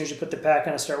 but as soon as you put the pack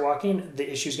on and start walking, the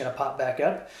issue is going to pop back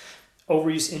up.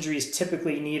 Overuse injuries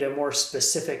typically need a more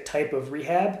specific type of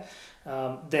rehab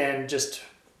than just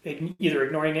either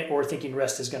ignoring it or thinking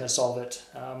rest is going to solve it.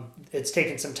 It's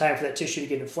taken some time for that tissue to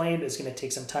get inflamed. It's going to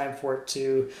take some time for it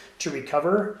to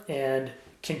recover, and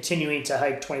continuing to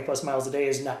hike 20 plus miles a day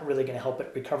is not really going to help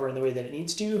it recover in the way that it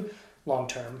needs to long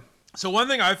term. So one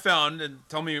thing I've found, and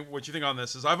tell me what you think on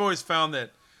this, is I've always found that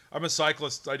I'm a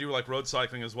cyclist. I do like road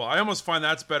cycling as well. I almost find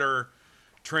that's better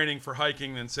training for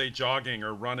hiking than say jogging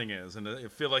or running is. And I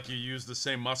feel like you use the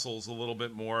same muscles a little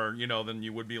bit more, than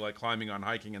you would be like climbing on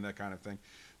hiking and that kind of thing.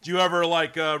 Do you ever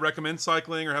recommend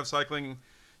cycling or have cycling,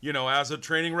 as a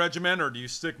training regimen, or do you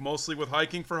stick mostly with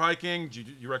hiking for hiking? Do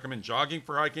you recommend jogging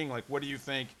for hiking? Like, what do you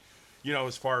think,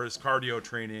 as far as cardio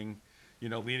training,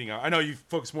 leading out? I know you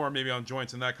focus more maybe on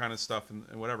joints and that kind of stuff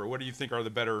and whatever. What do you think are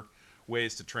the better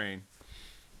ways to train?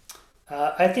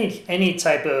 I think any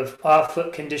type of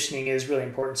off-foot conditioning is really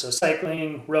important. So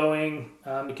cycling, rowing,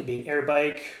 it could be an air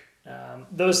bike.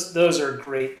 Those are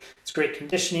great. It's great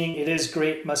conditioning. It is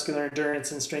great muscular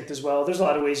endurance and strength as well. There's a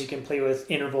lot of ways you can play with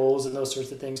intervals and those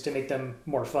sorts of things to make them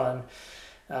more fun.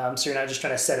 So you're not just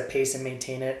trying to set a pace and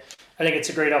maintain it. I think it's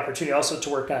a great opportunity also to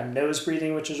work on nose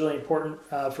breathing, which is really important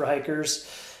for hikers.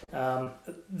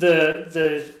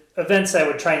 The events I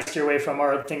would try and steer away from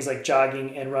are things like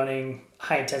jogging and running,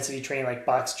 high intensity training like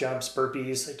box jumps,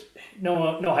 burpees. Like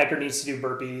no hiker needs to do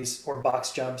burpees or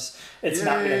box jumps. It's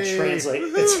not going to translate.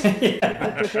 It's,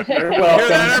 You're welcome. Hear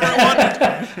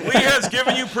that, everyone? Lee has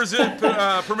given you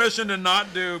permission to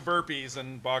not do burpees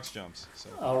and box jumps. So.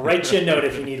 I'll write you a note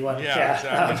if you need one. Yeah.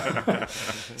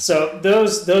 Exactly. So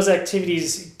those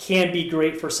activities can be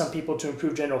great for some people to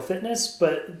improve general fitness,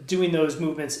 but doing those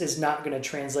movements is not going to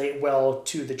translate well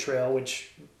to the trail,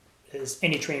 which is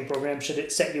any training program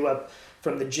should set you up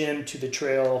from the gym to the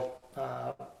trail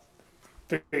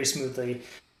very smoothly.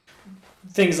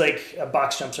 Things like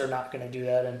box jumps are not going to do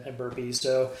that, and burpees.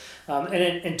 So,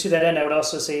 and to that end, I would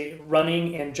also say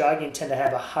running and jogging tend to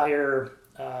have a higher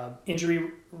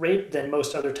injury rate than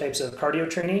most other types of cardio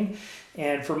training.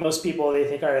 And for most people, they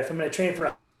think, all right, if I'm going to train for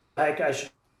a hike, I should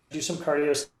do some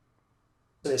cardio. So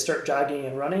they start jogging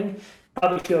and running,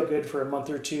 probably feel good for a month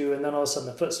or two, and then all of a sudden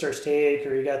the foot starts to ache,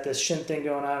 or you got this shin thing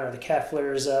going on, or the calf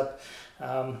flares up.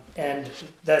 And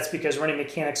that's because running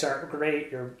mechanics aren't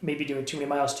great. You're maybe doing too many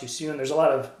miles too soon. There's a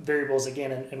lot of variables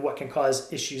again, and what can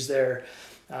cause issues there.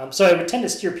 So I would tend to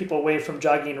steer people away from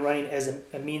jogging and running as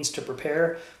a means to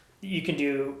prepare. You can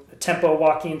do tempo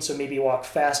walking, so maybe walk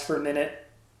fast for a minute,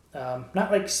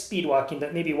 not like speed walking,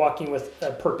 but maybe walking with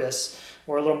a purpose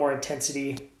or a little more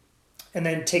intensity. And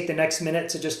then take the next minute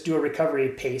to just do a recovery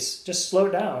pace. Just slow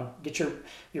it down. Get your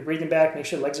breathing back. Make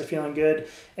sure your legs are feeling good.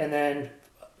 And then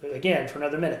again, for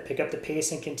another minute, pick up the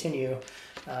pace and continue.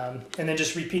 And then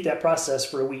just repeat that process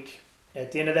for a week.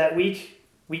 At the end of that week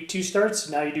 2 starts.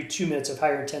 Now you do 2 minutes of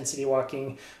higher intensity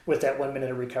walking with that 1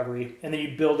 minute of recovery. And then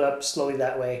you build up slowly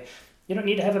that way. You don't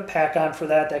need to have a pack on for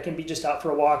that. That can be just out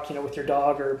for a walk, with your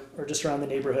dog or just around the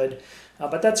neighborhood.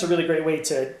 But that's a really great way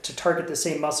to target the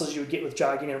same muscles you would get with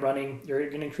jogging and running. You're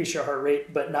going to increase your heart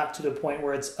rate, but not to the point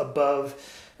where it's above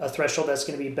a threshold that's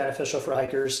going to be beneficial for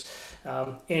hikers.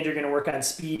 And you're going to work on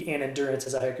speed and endurance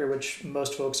as a hiker, which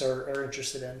most folks are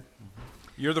interested in.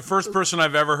 You're the first person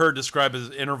I've ever heard describe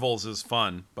as intervals as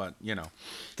fun, but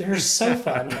They're so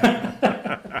fun.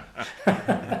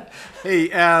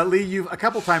 Hey, Lee, a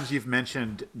couple times you've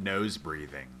mentioned nose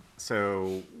breathing,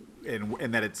 so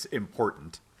and that it's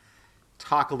important.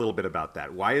 Talk a little bit about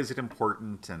that. Why is it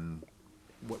important, and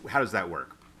how does that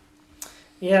work?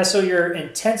 Yeah, so your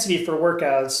intensity for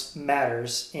workouts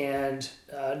matters, and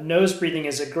nose breathing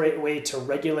is a great way to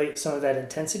regulate some of that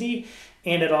intensity,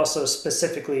 and it also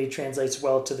specifically translates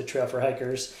well to the trail for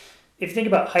hikers. If you think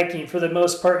about hiking, for the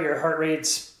most part, your heart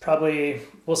rate's probably,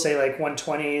 we'll say like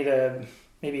 120 to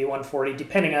maybe 140,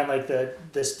 depending on like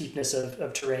the steepness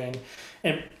of terrain,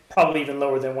 and probably even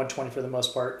lower than 120 for the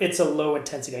most part. It's a low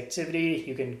intensity activity.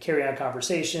 You can carry on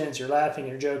conversations, you're laughing,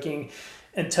 you're joking,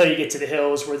 until you get to the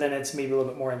hills where then it's maybe a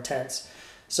little bit more intense.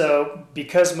 So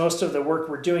because most of the work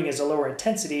we're doing is a lower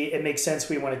intensity, it makes sense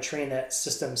we want to train that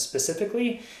system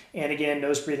specifically. And again,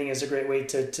 nose breathing is a great way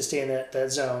to stay in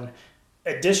that zone.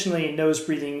 Additionally, nose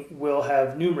breathing will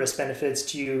have numerous benefits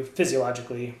to you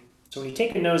physiologically. So when you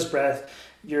take a nose breath,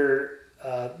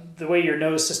 the way your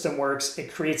nose system works,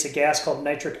 it creates a gas called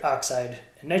nitric oxide.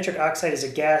 And nitric oxide is a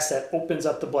gas that opens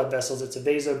up the blood vessels. It's a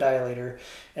vasodilator,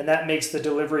 and that makes the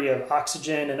delivery of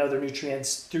oxygen and other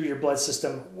nutrients through your blood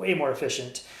system way more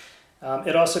efficient.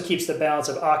 It also keeps the balance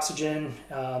of oxygen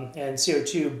and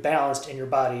CO2 balanced in your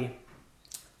body.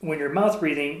 When you're mouth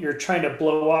breathing, you're trying to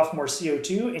blow off more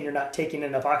CO2 and you're not taking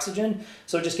enough oxygen,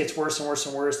 so it just gets worse and worse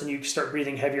and worse, and you start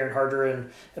breathing heavier and harder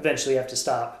and eventually you have to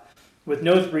stop. With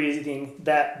nose breathing,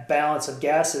 that balance of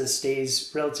gases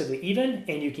stays relatively even,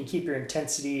 and you can keep your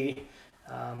intensity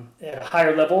at a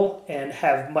higher level and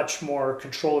have much more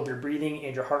control of your breathing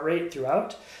and your heart rate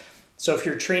throughout. So if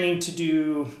you're training to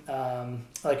do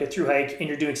like a thru hike and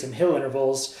you're doing some hill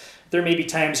intervals, there may be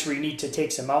times where you need to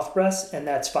take some mouth breaths, and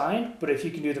that's fine. But if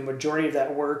you can do the majority of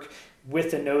that work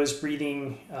with the nose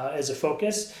breathing as a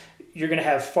focus, you're going to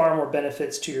have far more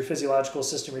benefits to your physiological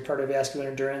system, your cardiovascular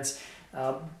endurance,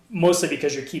 mostly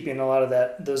because you're keeping a lot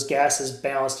of those gases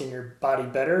balanced in your body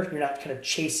better. You're not kind of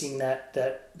chasing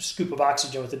that scoop of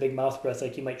oxygen with a big mouth breath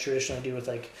like you might traditionally do with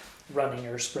like running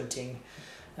or sprinting.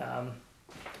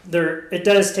 It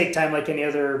does take time, like any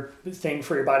other thing,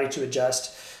 for your body to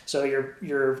adjust. So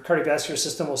your cardiovascular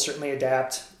system will certainly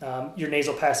adapt. Your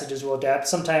nasal passages will adapt.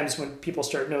 Sometimes when people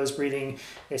start nose breathing,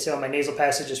 they say, my nasal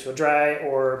passages feel dry,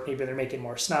 or maybe they're making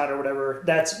more snot or whatever.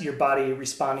 That's your body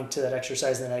responding to that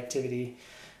exercise and that activity.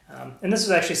 And this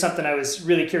was actually something I was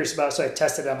really curious about, so I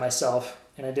tested it on myself.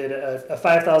 And I did a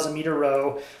 5,000 meter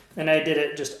row, and I did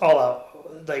it just all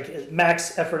out, like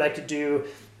max effort I could do,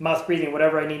 mouth breathing,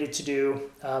 whatever I needed to do.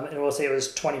 And we'll say it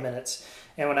was 20 minutes.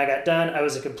 And when I got done, I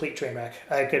was a complete train wreck.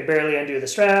 I could barely undo the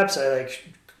straps. I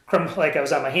like I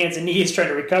was on my hands and knees trying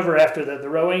to recover after the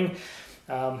rowing.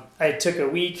 I took a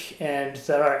week and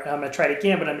thought, all right, I'm going to try it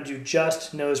again, but I'm going to do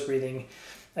just nose breathing.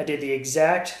 I did the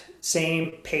exact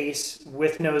same pace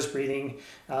with nose breathing.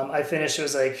 I finished, it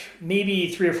was like maybe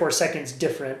 3 or 4 seconds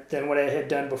different than what I had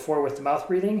done before with the mouth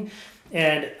breathing.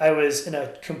 And I was in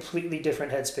a completely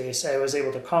different headspace. I was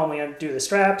able to calmly undo the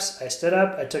straps. I stood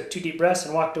up, I took 2 deep breaths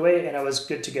and walked away, and I was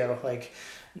good to go. Like,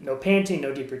 no panting,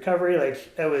 no deep recovery.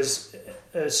 Like, it was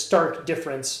a stark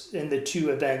difference in the 2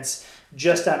 events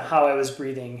just on how I was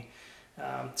breathing.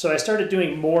 So I started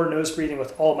doing more nose breathing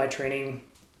with all of my training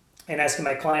and asking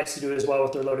my clients to do it as well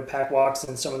with their loaded pack walks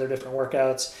and some of their different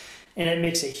workouts. And it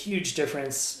makes a huge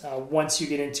difference once you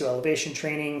get into elevation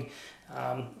training,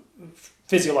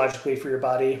 physiologically for your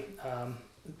body.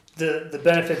 The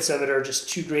benefits of it are just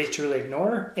too great to really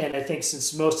ignore. And I think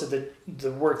since most of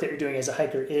the work that you're doing as a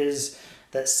hiker is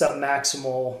that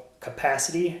submaximal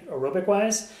capacity aerobic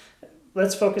wise,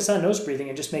 let's focus on nose breathing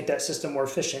and just make that system more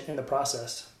efficient in the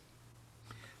process.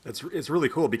 It's really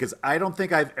cool because I don't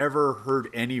think I've ever heard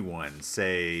anyone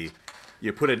say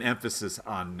you put an emphasis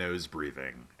on nose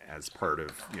breathing as part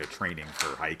of training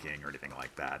for hiking or anything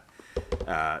like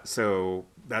that. So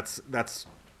that's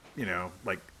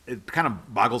like it kind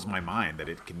of boggles my mind that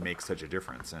it can make such a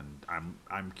difference, and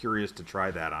I'm curious to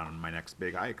try that on my next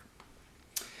big hike.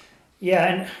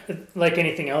 Yeah, and like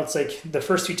anything else, like the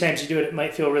first few times you do it, it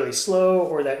might feel really slow,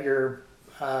 or that you're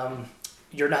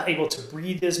not able to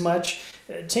breathe as much.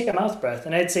 Take a mouth breath,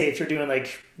 and I'd say if you're doing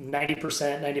like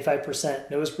 90%,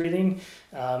 95% nose breathing,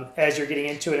 as you're getting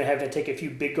into it and having to take a few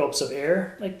big gulps of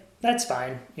air, like that's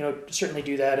fine. Certainly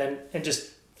do that, and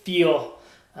just feel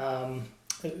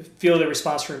the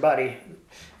response from your body.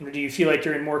 Do you feel like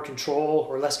you're in more control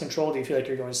or less control? Do you feel like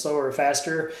you're going slower or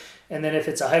faster? And then if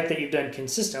it's a hike that you've done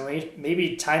consistently,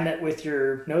 maybe time it with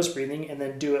your nose breathing and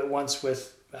then do it once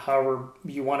with however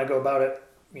you want to go about it,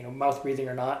 mouth breathing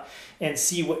or not, and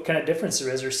see what kind of difference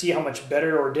there is, or see how much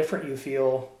better or different you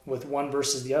feel with one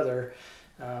versus the other.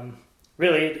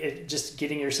 Really, just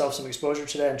getting yourself some exposure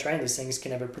to that and trying these things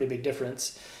can have a pretty big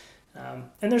difference.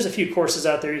 And there's a few courses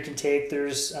out there you can take.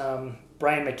 There's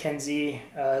Brian McKenzie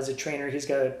as a trainer. He's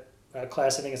got a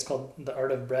class, I think it's called The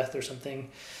Art of Breath or something.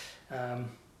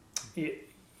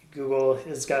 Google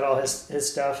has got all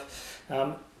his stuff.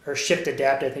 Or Shift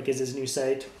Adapt, I think, is his new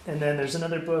site. And then there's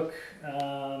another book.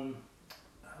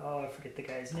 I forget the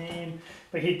guy's name,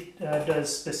 but he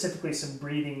does specifically some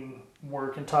breathing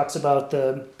work and talks about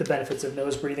the benefits of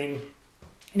nose breathing.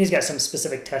 And he's got some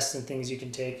specific tests and things you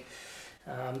can take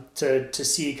to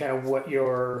see kind of what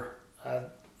your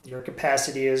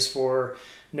capacity is for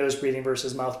nose breathing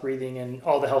versus mouth breathing, and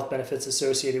all the health benefits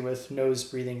associated with nose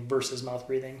breathing versus mouth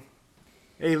breathing.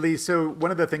 Hey, Lee, so one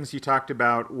of the things you talked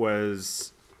about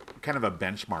was kind of a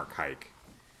benchmark hike,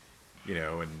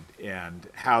 and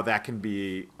how that can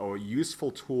be a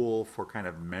useful tool for kind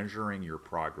of measuring your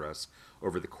progress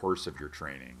over the course of your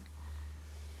training.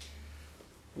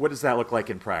 What does that look like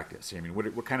in practice? I mean,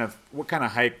 what kind of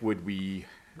hike would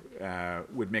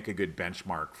make a good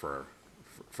benchmark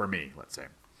for me, let's say?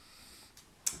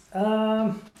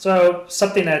 So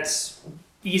something that's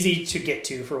easy to get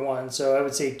to, for one. So I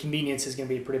would say convenience is going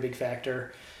to be a pretty big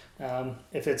factor.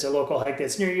 If it's a local hike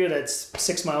that's near you, that's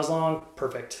 6 miles long,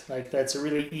 perfect. Like, that's a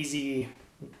really easy,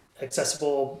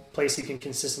 accessible place you can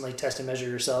consistently test and measure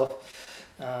yourself.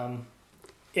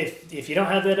 If you don't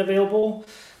have that available,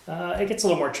 it gets a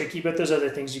little more tricky, but there's other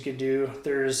things you could do.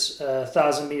 There's a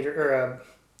 1,000-meter or a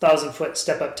 1,000-foot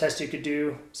step-up test you could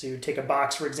do. So you take a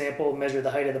box, for example, measure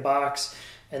the height of the box,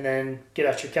 and then get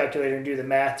out your calculator and do the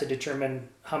math to determine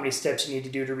how many steps you need to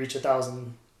do to reach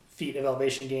 1,000 feet of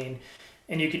elevation gain.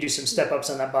 And you could do some step-ups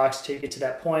on that box to get to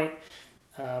that point,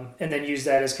 and then use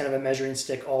that as kind of a measuring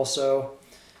stick also.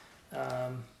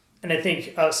 And I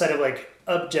think outside of like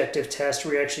objective tests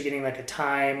where you're actually getting like a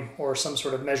time or some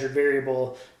sort of measured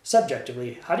variable,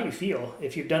 subjectively, how do you feel?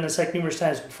 If you've done this hike numerous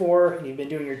times before and you've been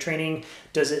doing your training,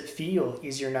 does it feel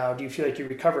easier now? Do you feel like you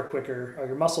recover quicker? Are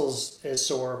your muscles as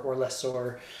sore or less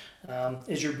sore?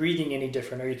 Is your breathing any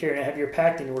different? Are you carrying a heavier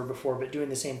pack than you were before, but doing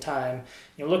the same time?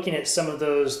 Looking at some of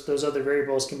those other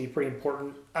variables can be pretty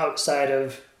important outside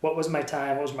of what was my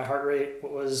time, what was my heart rate,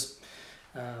 what was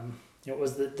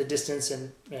was the distance,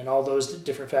 and all those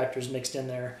different factors mixed in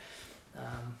there.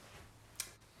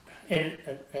 And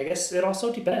I guess it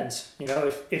also depends.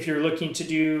 If you're looking to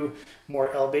do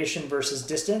more elevation versus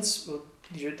distance,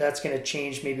 that's going to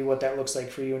change maybe what that looks like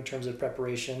for you in terms of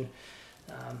preparation.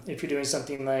 If you're doing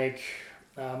something like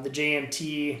the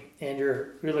JMT and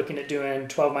you're looking at doing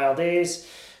 12-mile days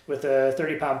with a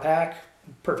 30-pound pack,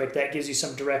 perfect. That gives you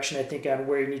some direction, I think, on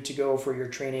where you need to go for your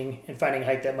training, and finding a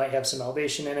hike that might have some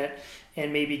elevation in it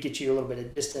and maybe get you a little bit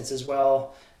of distance as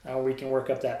well, where you can work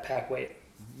up that pack weight.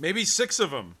 Maybe 6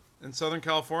 of them in Southern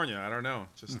California. I don't know.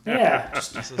 Just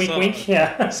Just wink, wink.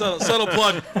 Yeah. subtle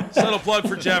plug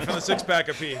for Jeff and the 6-pack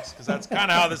of Peaks, because that's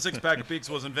kind of how the 6-pack of Peaks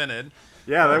was invented.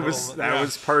 Yeah, that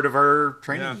was part of our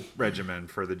training regimen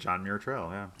for the John Muir Trail.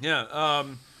 Yeah. Yeah.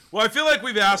 Well, I feel like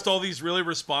we've asked all these really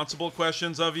responsible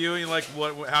questions of you, like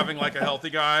what having like a healthy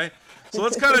guy. So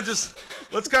let's kind of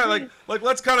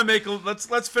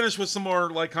finish with some more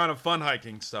like kind of fun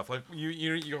hiking stuff. Like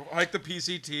you hike the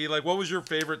PCT. Like, what was your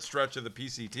favorite stretch of the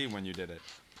PCT when you did it?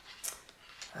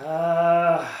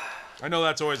 I know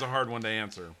that's always a hard one to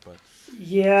answer, but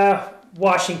Yeah,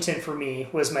 Washington for me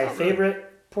was my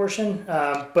favorite portion.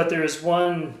 But there's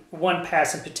one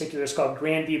pass in particular. It's called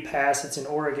Grandview Pass. It's in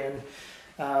Oregon.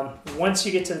 Once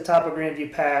you get to the top of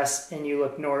Grandview Pass and you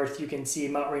look north, you can see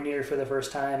Mount Rainier for the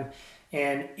first time.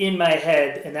 And in my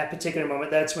head, in that particular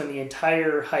moment, that's when the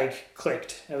entire hike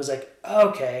clicked. I was like,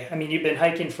 okay. I mean, you've been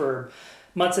hiking for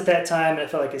months at that time, and it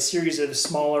felt like a series of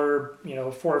smaller,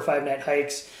 4 or 5 night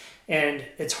hikes. And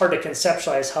it's hard to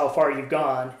conceptualize how far you've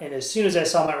gone. And as soon as I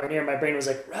saw Mount Rainier, my brain was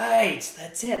like, right,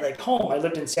 that's it, like home. I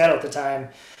lived in Seattle at the time.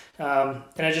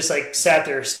 And I just like sat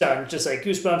there stunned, just like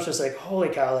goosebumps, just like, holy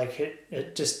cow, like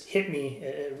it just hit me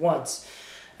at once.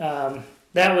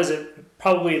 That was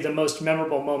probably the most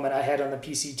memorable moment I had on the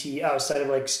PCT outside of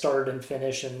like start and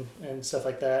finish and stuff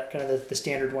like that, kind of the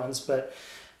standard ones. But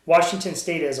Washington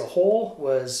State as a whole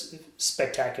was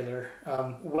spectacular.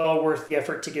 Well worth the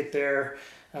effort to get there.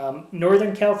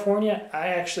 Northern California, I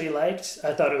actually liked.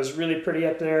 I thought it was really pretty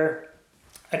up there.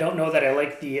 I don't know that I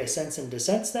like the ascents and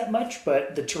descents that much,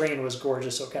 but the terrain was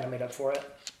gorgeous, so it kind of made up for it.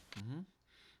 Mm-hmm.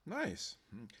 Nice.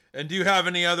 And do you have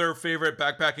any other favorite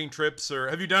backpacking trips, or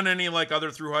have you done any like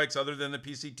other through hikes other than the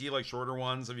PCT, like shorter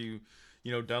ones? Have you,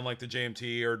 done like the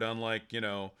JMT or done like,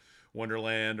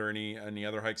 Wonderland or any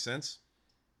other hikes since?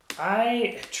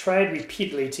 I tried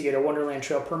repeatedly to get a Wonderland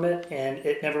Trail permit, and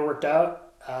it never worked out.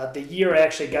 The year I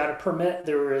actually got a permit,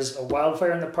 there was a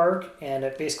wildfire in the park, and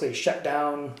it basically shut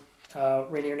down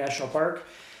Rainier National Park.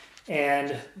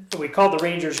 And we called the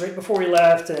rangers right before we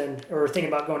left, and we were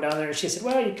thinking about going down there. And she said,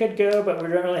 well, you could go, but we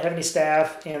don't really have any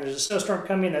staff, and there's a snowstorm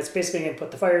coming that's basically going to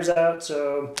put the fires out.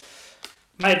 So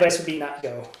my advice would be not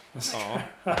go. All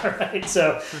right,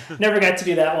 so never got to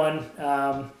do that one.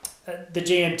 The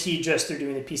JMT, just through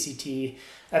doing the PCT.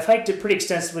 I've hiked it pretty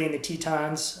extensively in the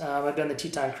Tetons. I've done the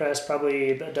Teton Crest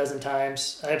probably a dozen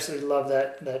times. I absolutely love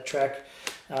that trek.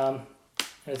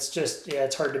 It's just,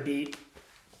 it's hard to beat.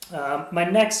 My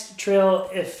next trail,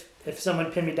 if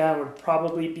someone pinned me down, would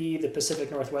probably be the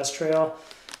Pacific Northwest Trail.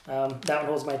 That one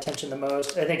holds my attention the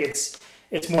most. I think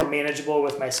it's more manageable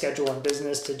with my schedule and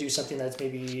business to do something that's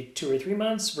maybe 2 or 3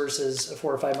 months versus a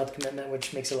 4 or 5 month commitment,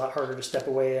 which makes it a lot harder to step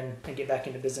away and get back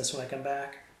into business when I come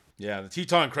back. Yeah, the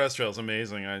Teton Crest Trail is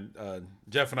amazing.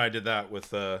 Jeff and I did that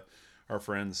with our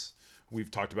friends.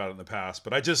 We've talked about it in the past,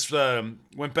 but I just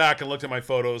went back and looked at my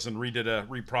photos and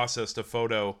reprocessed a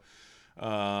photo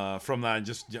from that. And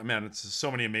just, man, it's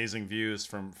so many amazing views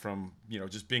from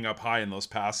just being up high in those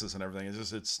passes and everything.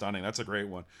 It's stunning. That's a great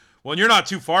one. Well, and you're not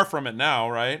too far from it now,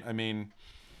 right? I mean,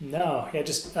 no,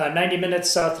 just 90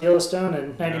 minutes south of Yellowstone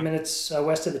and 90 minutes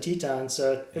west of the Teton,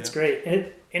 so it's great.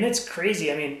 And it's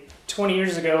crazy. I mean, 20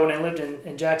 years ago when I lived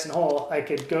in Jackson Hole, I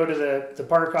could go to the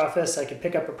park office, I could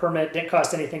pick up a permit, didn't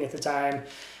cost anything at the time.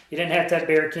 You didn't have to have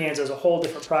bear cans. It was a whole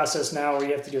different process now where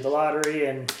you have to do the lottery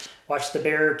and watch the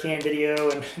bear can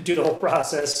video and do the whole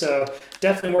process. So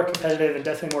definitely more competitive and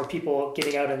definitely more people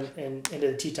getting out into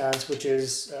the Tetons, which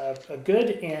is a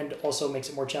good and also makes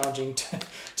it more challenging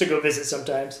to go visit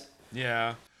sometimes.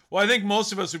 Yeah. Well, I think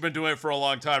most of us who've been doing it for a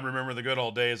long time remember the good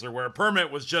old days, or where a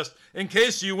permit was just in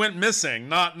case you went missing,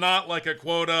 not like a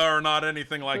quota or not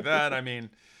anything like that. I mean,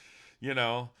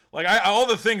 like all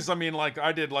the things, I mean, like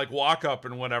I did like walk up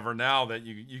and whatever now that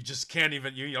you just can't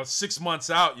even, 6 months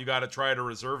out, you got to try to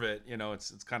reserve it.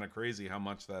 It's kind of crazy how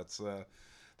much that's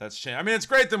changed. I mean, it's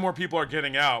great that more people are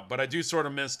getting out, but I do sort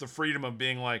of miss the freedom of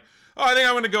being like, oh, I think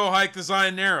I'm going to go hike the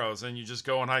Zion Narrows, and you just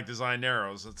go and hike the Zion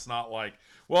Narrows. It's not like,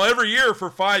 well, every year for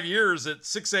 5 years at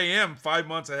 6 a.m., 5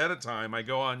 months ahead of time, I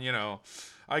go on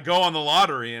the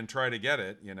lottery and try to get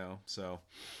it, so.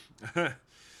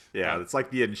 Yeah, it's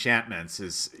like the Enchantments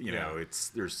is,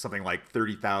 there's something like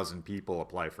 30,000 people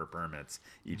apply for permits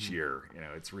each year.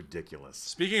 It's ridiculous.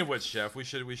 Speaking of which, Jeff, we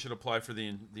should apply for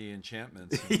the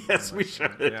enchantments. Yes, we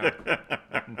should. Yeah.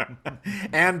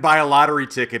 And buy a lottery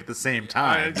ticket at the same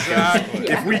time. Exactly.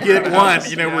 If we get one,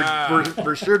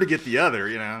 we're sure to get the other,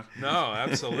 No,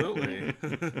 absolutely.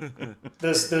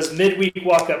 Those midweek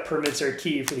walk-up permits are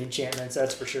key for the enchantments,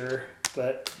 that's for sure.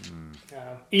 But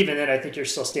even then, I think you're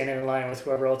still standing in line with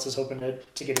whoever else is hoping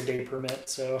to get a day permit.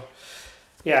 So,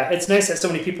 yeah, it's nice that so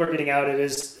many people are getting out. It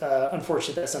is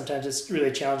unfortunate that sometimes it's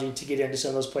really challenging to get into some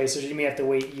of those places. You may have to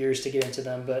wait years to get into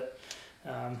them, but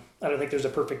I don't think there's a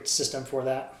perfect system for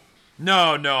that.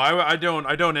 No, I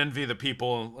don't envy the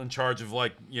people in charge of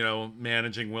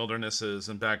managing wildernesses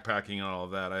and backpacking and all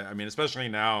of that. I mean, especially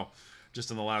now, just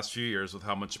in the last few years, with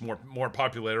how much more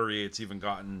popularity it's even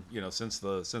gotten, since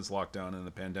lockdown and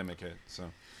the pandemic hit. So,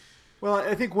 well,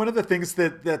 I think one of the things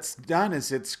that's done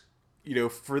is it's,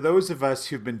 for those of us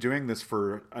who've been doing this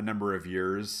for a number of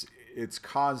years, it's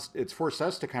forced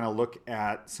us to kind of look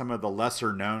at some of the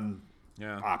lesser known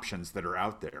options that are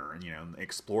out there, and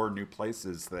explore new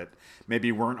places that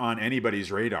maybe weren't on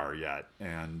anybody's radar yet.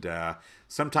 And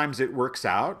sometimes it works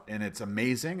out and it's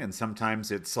amazing, and sometimes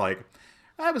it's like,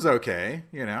 that was okay,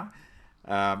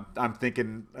 I'm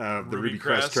thinking of the Ruby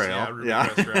Crest Trail.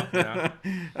 Crest Trail.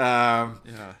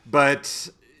 Yeah. But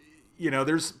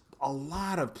there's a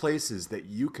lot of places that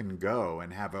you can go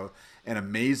and have an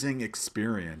amazing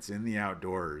experience in the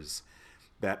outdoors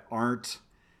that aren't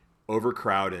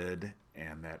overcrowted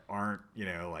and that aren't,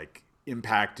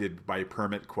 impacted by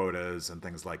permit quotas and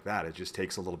things like that. It just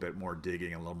takes a little bit more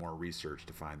digging and a little more research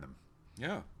to find them.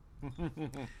 Yeah.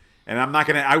 And I'm not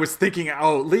going to, I was thinking,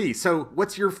 Lee, so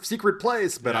what's your secret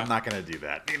place? But I'm not going to do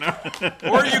that,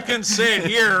 Or you can say it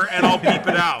here and I'll beep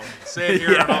it out. Say it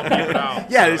here and I'll beep it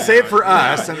out. Yeah, say it for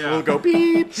us and we'll go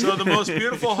beep. So the most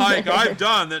beautiful hike I've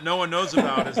done that no one knows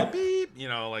about is a beep,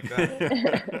 like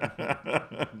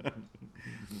that.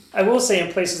 I will say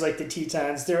in places like the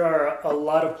Tetons, there are a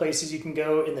lot of places you can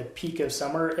go in the peak of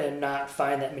summer and not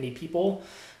find that many people.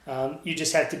 You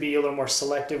just have to be a little more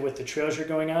selective with the trails you're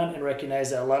going on and recognize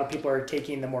that a lot of people are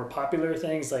taking the more popular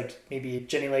things like maybe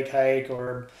Jenny Lake hike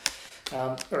or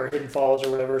Hidden Falls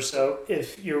or whatever. So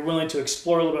if you're willing to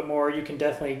explore a little bit more, you can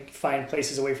definitely find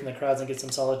places away from the crowds and get some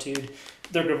solitude.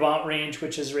 The Gravant Range,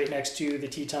 which is right next to the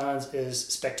Tetons, is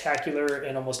spectacular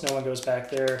and almost no one goes back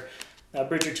there.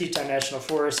 Bridger Teton National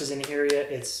Forest is in the area.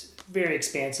 It's very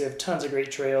expansive, tons of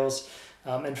great trails.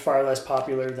 And far less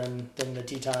popular than the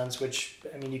Tetons, which,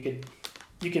 I mean, you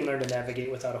can learn to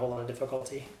navigate without a whole lot of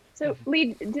difficulty. So,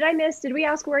 Lee, did we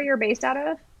ask where you're based out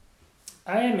of?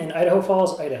 I am in Idaho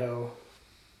Falls, Idaho.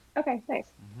 Okay, nice.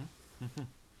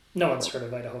 No one's heard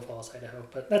of Idaho Falls, Idaho,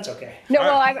 but that's okay. No,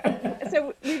 well,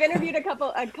 so we've interviewed a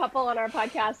couple on our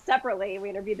podcast separately. We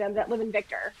interviewed them that live in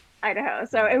Victor, Idaho.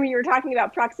 So, and when you were talking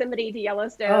about proximity to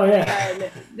Yellowstone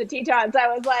and the Tetons, I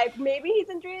was like, maybe he's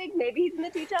intrigued. Maybe he's in the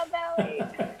Teton Valley.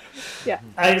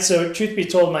 Yeah. So truth be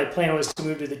told, my plan was to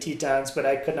move to the Tetons, but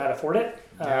I could not afford it.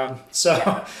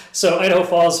 So Idaho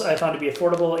Falls I found to be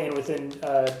affordable and within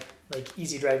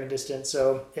easy driving distance.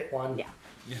 So it won.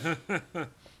 Yeah.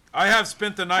 I have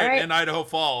spent the night in Idaho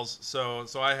Falls, so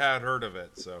I had heard of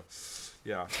it. So,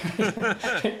 yeah,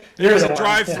 it was a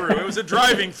drive-through. It was a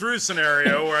driving-through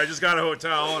scenario where I just got a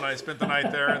hotel and I spent the night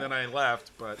there and then I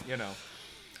left. But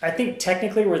I think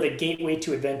technically we're the gateway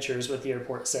to adventure is what the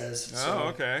airport says.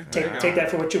 So okay. Take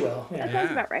that for what you will. Yeah. That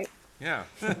sounds about right. Yeah.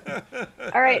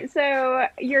 All right. So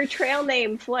your trail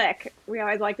name, Flick, we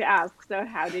always like to ask. So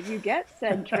how did you get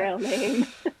said trail name?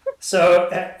 So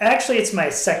actually, it's my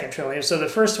second trail name. So the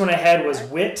first one I had was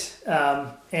Wit,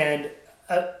 and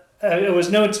it was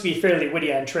known to be fairly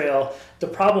witty on trail. The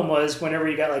problem was whenever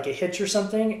you got like a hitch or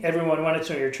something, everyone wanted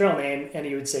to know your trail name, and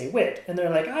you would say Wit, and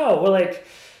they're like, oh, well, like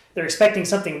they're expecting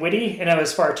something witty, and I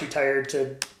was far too tired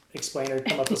to explain or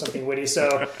come up with something witty,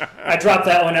 so I dropped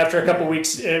that one after a couple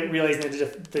weeks, realizing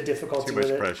the difficulty with it.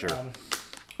 Too much pressure.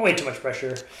 Way too much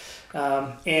pressure.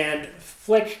 And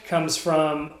Flick comes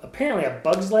from apparently A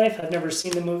Bug's Life. I've never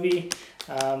seen the movie,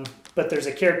 but there's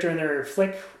a character in there,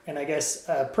 Flick, and I guess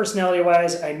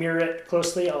personality-wise, I mirror it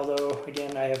closely, although,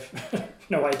 again, I have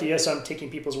no idea, so I'm taking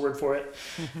people's word for it.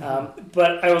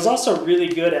 But I was also really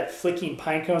good at flicking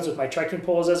pine cones with my trekking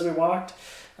poles as we walked.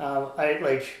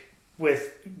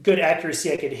 With good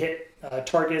accuracy, I could hit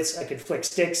targets, I could flick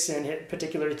sticks and hit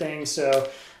particular things, so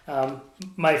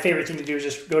My favorite thing to do is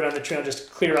just go down the trail and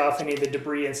just clear off any of the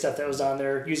debris and stuff that was on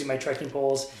there using my trekking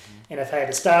poles. And if I had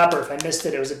to stop or if I missed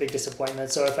it, it was a big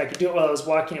disappointment. So if I could do it while I was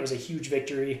walking, it was a huge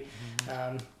victory.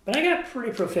 But I got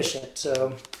pretty proficient.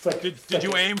 So did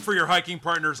you aim for your hiking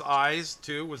partner's eyes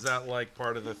too? Was that like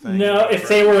part of the thing? No, if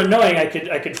they were annoying, I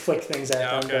could flick things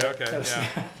at them. Okay.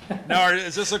 Now,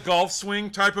 is this a golf swing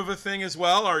type of a thing as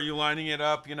well? Are you lining it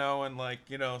up, and like,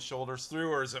 shoulders through,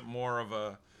 or is it more of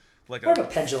a more of a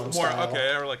pendulum style?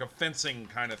 Okay, or like a fencing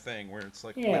kind of thing where it's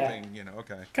like whipping,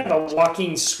 okay. Kind of a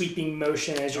walking, sweeping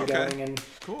motion as you're going. And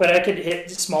cool. But I could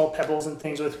hit small pebbles and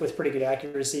things with pretty good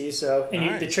accuracy. So,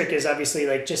 and the trick is obviously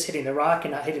like just hitting the rock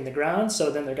and not hitting the ground.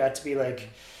 So then there got to be like,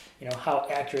 how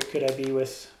accurate could I be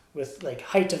with like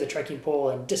height of the trekking pole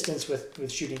and distance with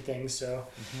shooting things. So,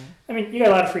 I mean, you got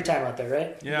a lot of free time out there,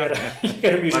 right? Yeah. You got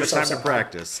to amuse a lot of yourself time to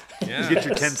practice. Yeah. You get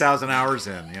your 10,000 hours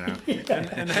in,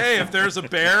 And hey, if there's a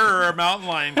bear or a mountain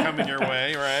lion coming your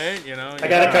way, right? I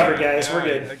got it covered, guys. We're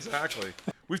good. Exactly.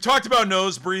 We've talked about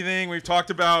nose breathing. We've talked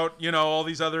about, all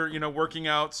these other, working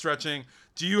out, stretching.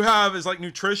 Is like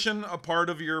nutrition a part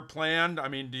of your plan? I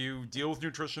mean, do you deal with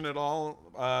nutrition at all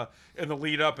in the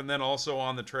lead up and then also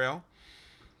on the trail?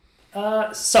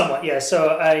 Somewhat, yeah.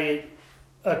 So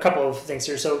a couple of things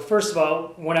here. So first of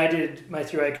all, when I did my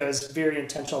thru hike, I was very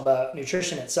intentional about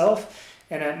nutrition itself.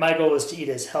 And my goal was to eat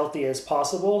as healthy as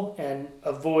possible and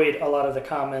avoid a lot of the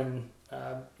common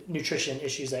nutrition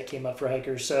issues that came up for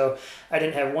hikers. So I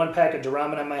didn't have one package of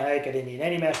ramen on my hike. I didn't eat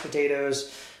any mashed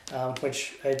potatoes,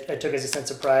 which I took as a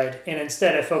sense of pride. And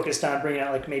instead I focused on bringing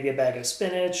out like maybe a bag of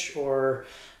spinach or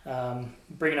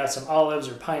bringing out some olives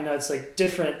or pine nuts, like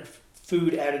different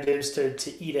food additives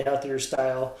to eat a healthier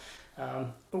style.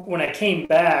 When I came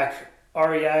back,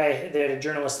 REI, they had a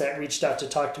journalist that reached out to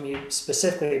talk to me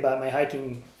specifically about my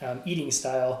hiking eating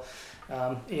style.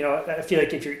 I feel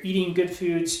like if you're eating good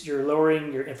foods, you're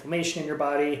lowering your inflammation in your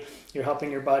body, you're helping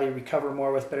your body recover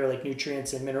more with better like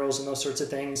nutrients and minerals and those sorts of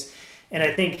things. And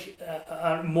I think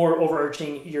more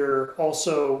overarching, you're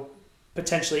also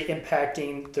potentially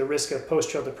impacting the risk of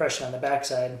post-trail depression on the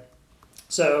backside.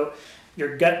 So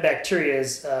your gut bacteria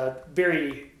is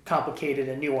very complicated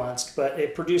and nuanced, but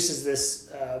it produces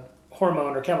this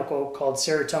hormone or chemical called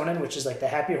serotonin, which is like the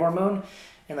happy hormone.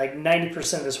 And like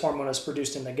 90% of this hormone is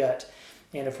produced in the gut.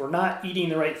 And if we're not eating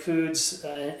the right foods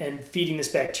and feeding this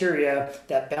bacteria,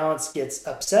 that balance gets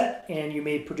upset and you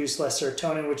may produce less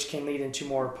serotonin, which can lead into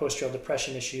more post-trail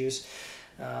depression issues.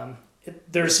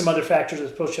 There's some other factors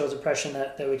with post-trail depression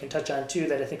that we can touch on too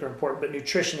that I think are important, but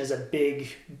nutrition is a big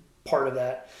part of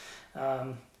that.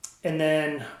 And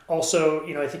then also,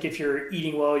 I think if you're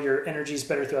eating well, your energy is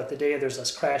better throughout the day. There's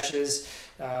less crashes.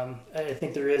 I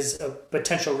think there is a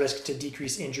potential risk to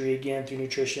decrease injury again through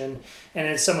nutrition. And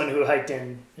as someone who hiked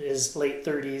in his late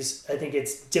 30s, I think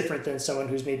it's different than someone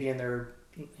who's maybe in their,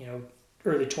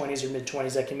 early 20s or mid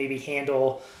 20s that can maybe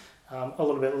handle a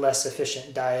little bit less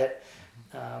efficient diet.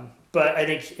 But I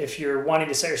think if you're wanting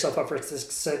to set yourself up for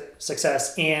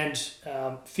success and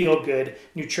feel good,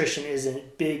 nutrition is a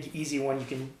big, easy one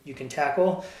you can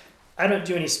tackle. I don't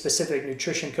do any specific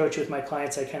nutrition coach with my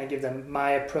clients. I kind of give them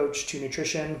my approach to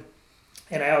nutrition.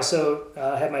 And I also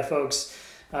have my folks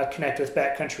connect with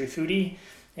Backcountry Foodie.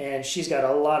 And she's got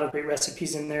a lot of great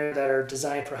recipes in there that are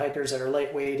designed for hikers that are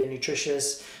lightweight and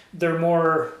nutritious. They're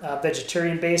more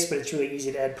vegetarian based, but it's really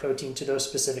easy to add protein to those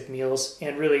specific meals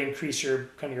and really increase your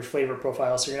flavor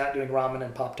profile. So you're not doing ramen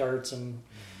and Pop-Tarts and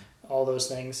all those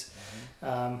things.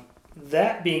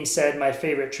 That being said, my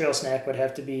favorite trail snack would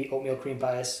have to be oatmeal cream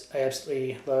pies. I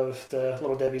absolutely love the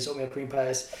Little Debbie's oatmeal cream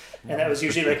pies. And that was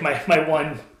usually like my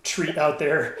one treat out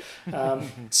there.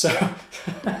 So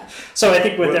I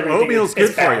think with everything, oatmeal's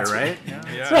good for you, right?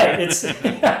 Yeah.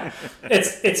 Right.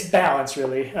 It's balance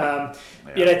really.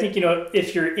 Yet I think,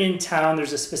 if you're in town,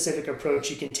 there's a specific approach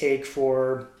you can take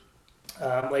for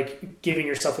like giving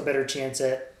yourself a better chance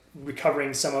at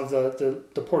recovering some of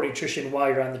the poor nutrition while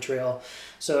you're on the trail.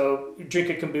 So drink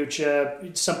a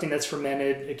kombucha, something that's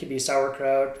fermented. It could be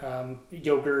sauerkraut,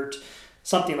 yogurt,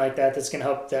 something like that that's going to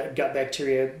help that gut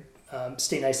bacteria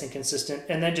stay nice and consistent.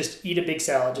 And then just eat a big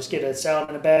salad. Just get a salad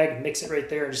in a bag, mix it right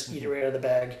there, and just eat it right out of the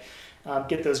bag.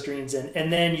 Get those greens in.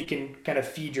 And then you can kind of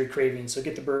feed your cravings. So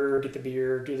get the burger, get the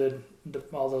beer, do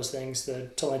all those things, the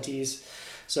Talenti's.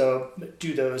 So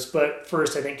do those. But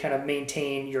first, I think kind of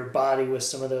maintain your body with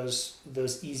some of those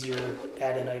easier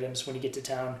add-in items when you get to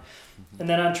town. And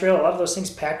then on trail, a lot of those things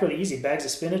packed really easy. Bags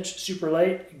of spinach, super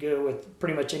light. Go with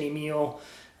pretty much any meal.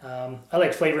 I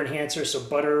like flavor enhancers, so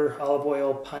butter, olive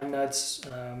oil, pine nuts.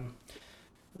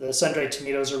 The sun-dried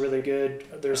tomatoes are really good.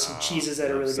 There's some cheeses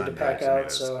that are really good to pack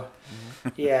out. So,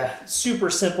 yeah, super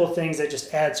simple things that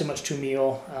just add so much to a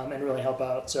meal and really help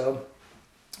out. So,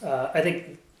 I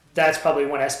think that's probably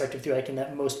one aspect of through hiking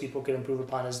that most people could improve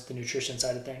upon is the nutrition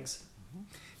side of things.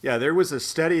 Yeah, there was a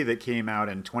study that came out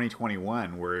in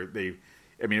 2021 where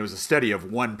it was a study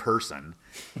of one person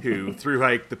who through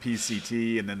hiked the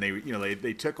PCT, and then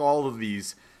they took all of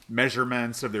these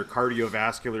measurements of their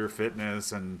cardiovascular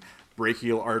fitness and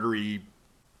brachial artery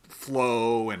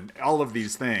flow and all of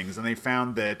these things, and they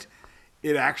found that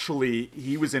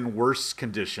he was in worse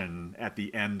condition at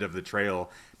the end of the trail,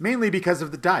 mainly because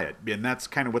of the diet. And that's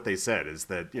kind of what they said, is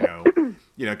that,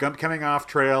 coming off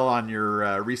trail on your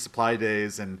resupply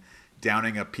days and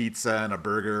downing a pizza and a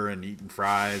burger and eating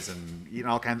fries and eating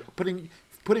all kinds, putting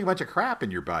a bunch of crap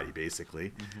in your body,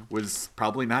 basically, was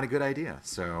probably not a good idea.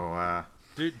 So,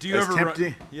 do you ever run,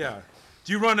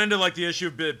 do you run into like the issue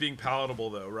of it being palatable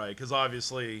though, right? Because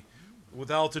obviously with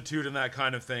altitude and that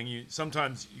kind of thing,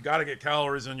 sometimes you got to get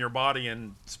calories in your body,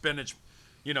 and spinach,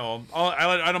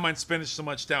 I don't mind spinach so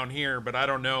much down here, but I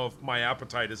don't know if my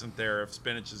appetite isn't there, if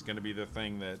spinach is going to be the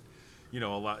thing that,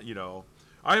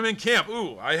 I'm in camp.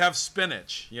 Ooh, I have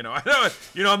spinach. I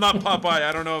know, I'm not Popeye.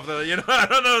 I don't know if I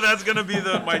don't know if that's going to be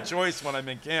my choice when I'm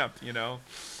in camp,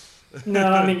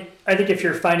 No, I mean, I think if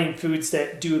you're finding foods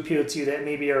that do appeal to you that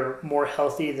maybe are more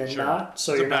healthy than not,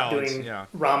 so you're not doing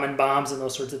ramen bombs and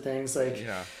those sorts of things,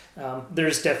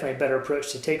 there's definitely a better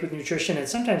approach to take with nutrition. And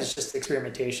sometimes it's just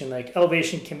experimentation. Like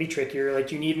elevation can be trickier.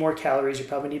 Like you need more calories, you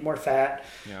probably need more fat.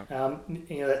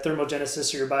 That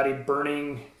thermogenesis of your body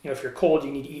burning, if you're cold,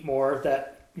 you need to eat more.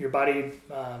 That your body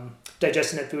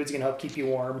digesting that food is going to help keep you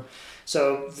warm.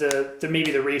 So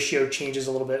maybe the ratio changes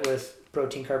a little bit with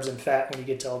protein, carbs, and fat when you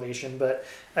get to elevation. But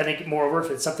I think moreover,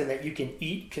 if it's something that you can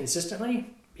eat consistently,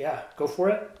 go for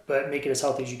it, but make it as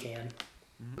healthy as you can.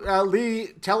 Lee,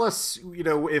 tell us,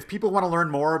 if people want to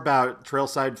learn more about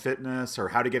Trailside Fitness or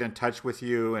how to get in touch with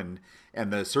you and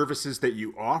the services that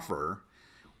you offer,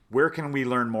 where can we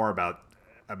learn more about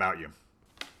you?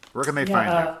 Where can they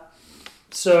find you?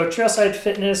 So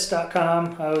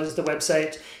trailsidefitness.com is the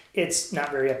website. It's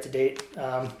not very up to date,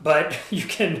 but you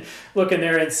can look in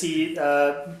there and see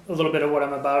a little bit of what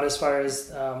I'm about as far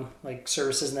as like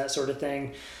services and that sort of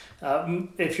thing.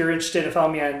 If you're interested in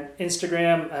following me on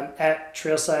Instagram, I'm at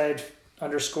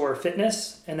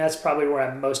trailside_fitness, and that's probably where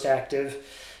I'm most active.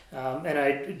 And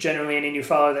I generally, any new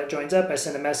follower that joins up, I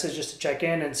send a message just to check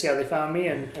in and see how they found me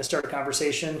and start a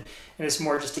conversation. And it's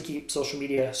more just to keep social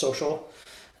media social.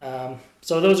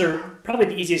 So those are probably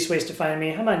the easiest ways to find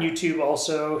me. I'm on YouTube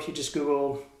also. You just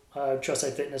Google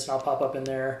Trailside Fitness and I'll pop up in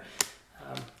there.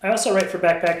 I also write for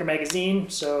Backpacker Magazine,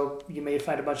 so you may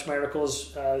find a bunch of my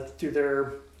articles through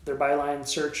their byline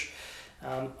search.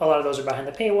 A lot of those are behind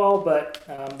the paywall, but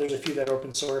there's a few that are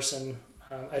open source, and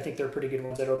I think they're pretty good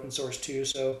ones that are open source too.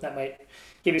 So that might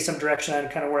give you some direction on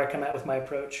kind of where I come at with my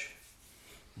approach.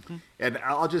 And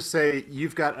I'll just say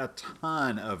you've got a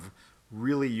ton of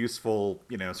really useful,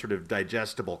 sort of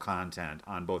digestible content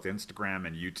on both Instagram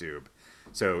and YouTube.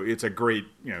 So it's a great,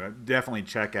 definitely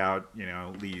check out,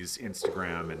 Lee's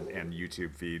Instagram and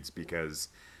YouTube feeds, because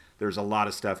there's a lot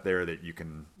of stuff there that you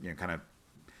can, kind of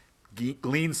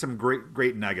glean some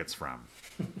great nuggets from.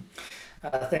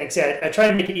 Thanks. Yeah, I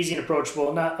try to make it easy and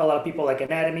approachable. Not a lot of people like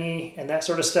anatomy and that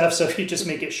sort of stuff. So if you just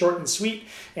make it short and sweet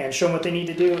and show them what they need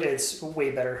to do, it's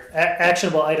way better.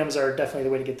 Actionable items are definitely the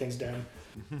way to get things done.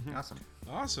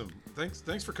 Awesome.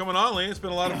 Thanks for coming on, Lee. It's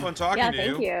been a lot of fun talking to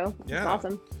you. Thank you. Yeah,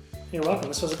 awesome. You're welcome.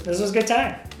 This was a good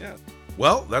time. Yeah.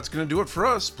 Well, that's going to do it for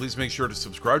us. Please make sure to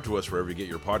subscribe to us wherever you get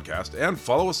your podcast, and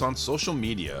follow us on social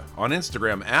media on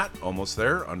Instagram at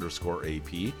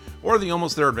 @almostthere_AP or the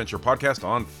Almost There Adventure Podcast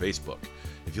on Facebook.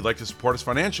 If you'd like to support us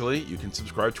financially, you can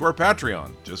subscribe to our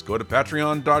Patreon. Just go to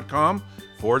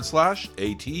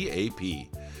patreon.com/ATAP.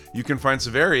 You can find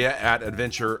Severia at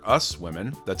Adventure Us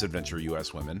Women, that's Adventure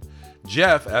US Women,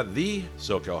 Jeff at The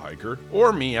SoCal Hiker,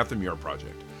 or me at The Muir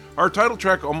Project. Our title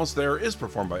track, Almost There, is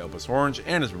performed by Opus Orange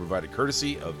and is provided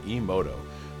courtesy of Emoto.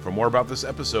 For more about this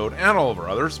episode and all of our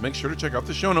others, make sure to check out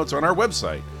the show notes on our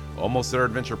website,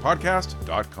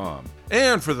 almosttthereadventurepodcast.com.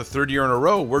 And for the third year in a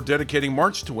row, we're dedicating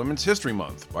March to Women's History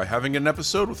Month by having an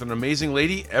episode with an amazing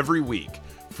lady every week.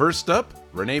 First up,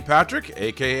 Renee Patrick,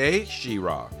 aka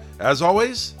She-Ra. As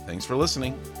always, thanks for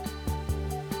listening.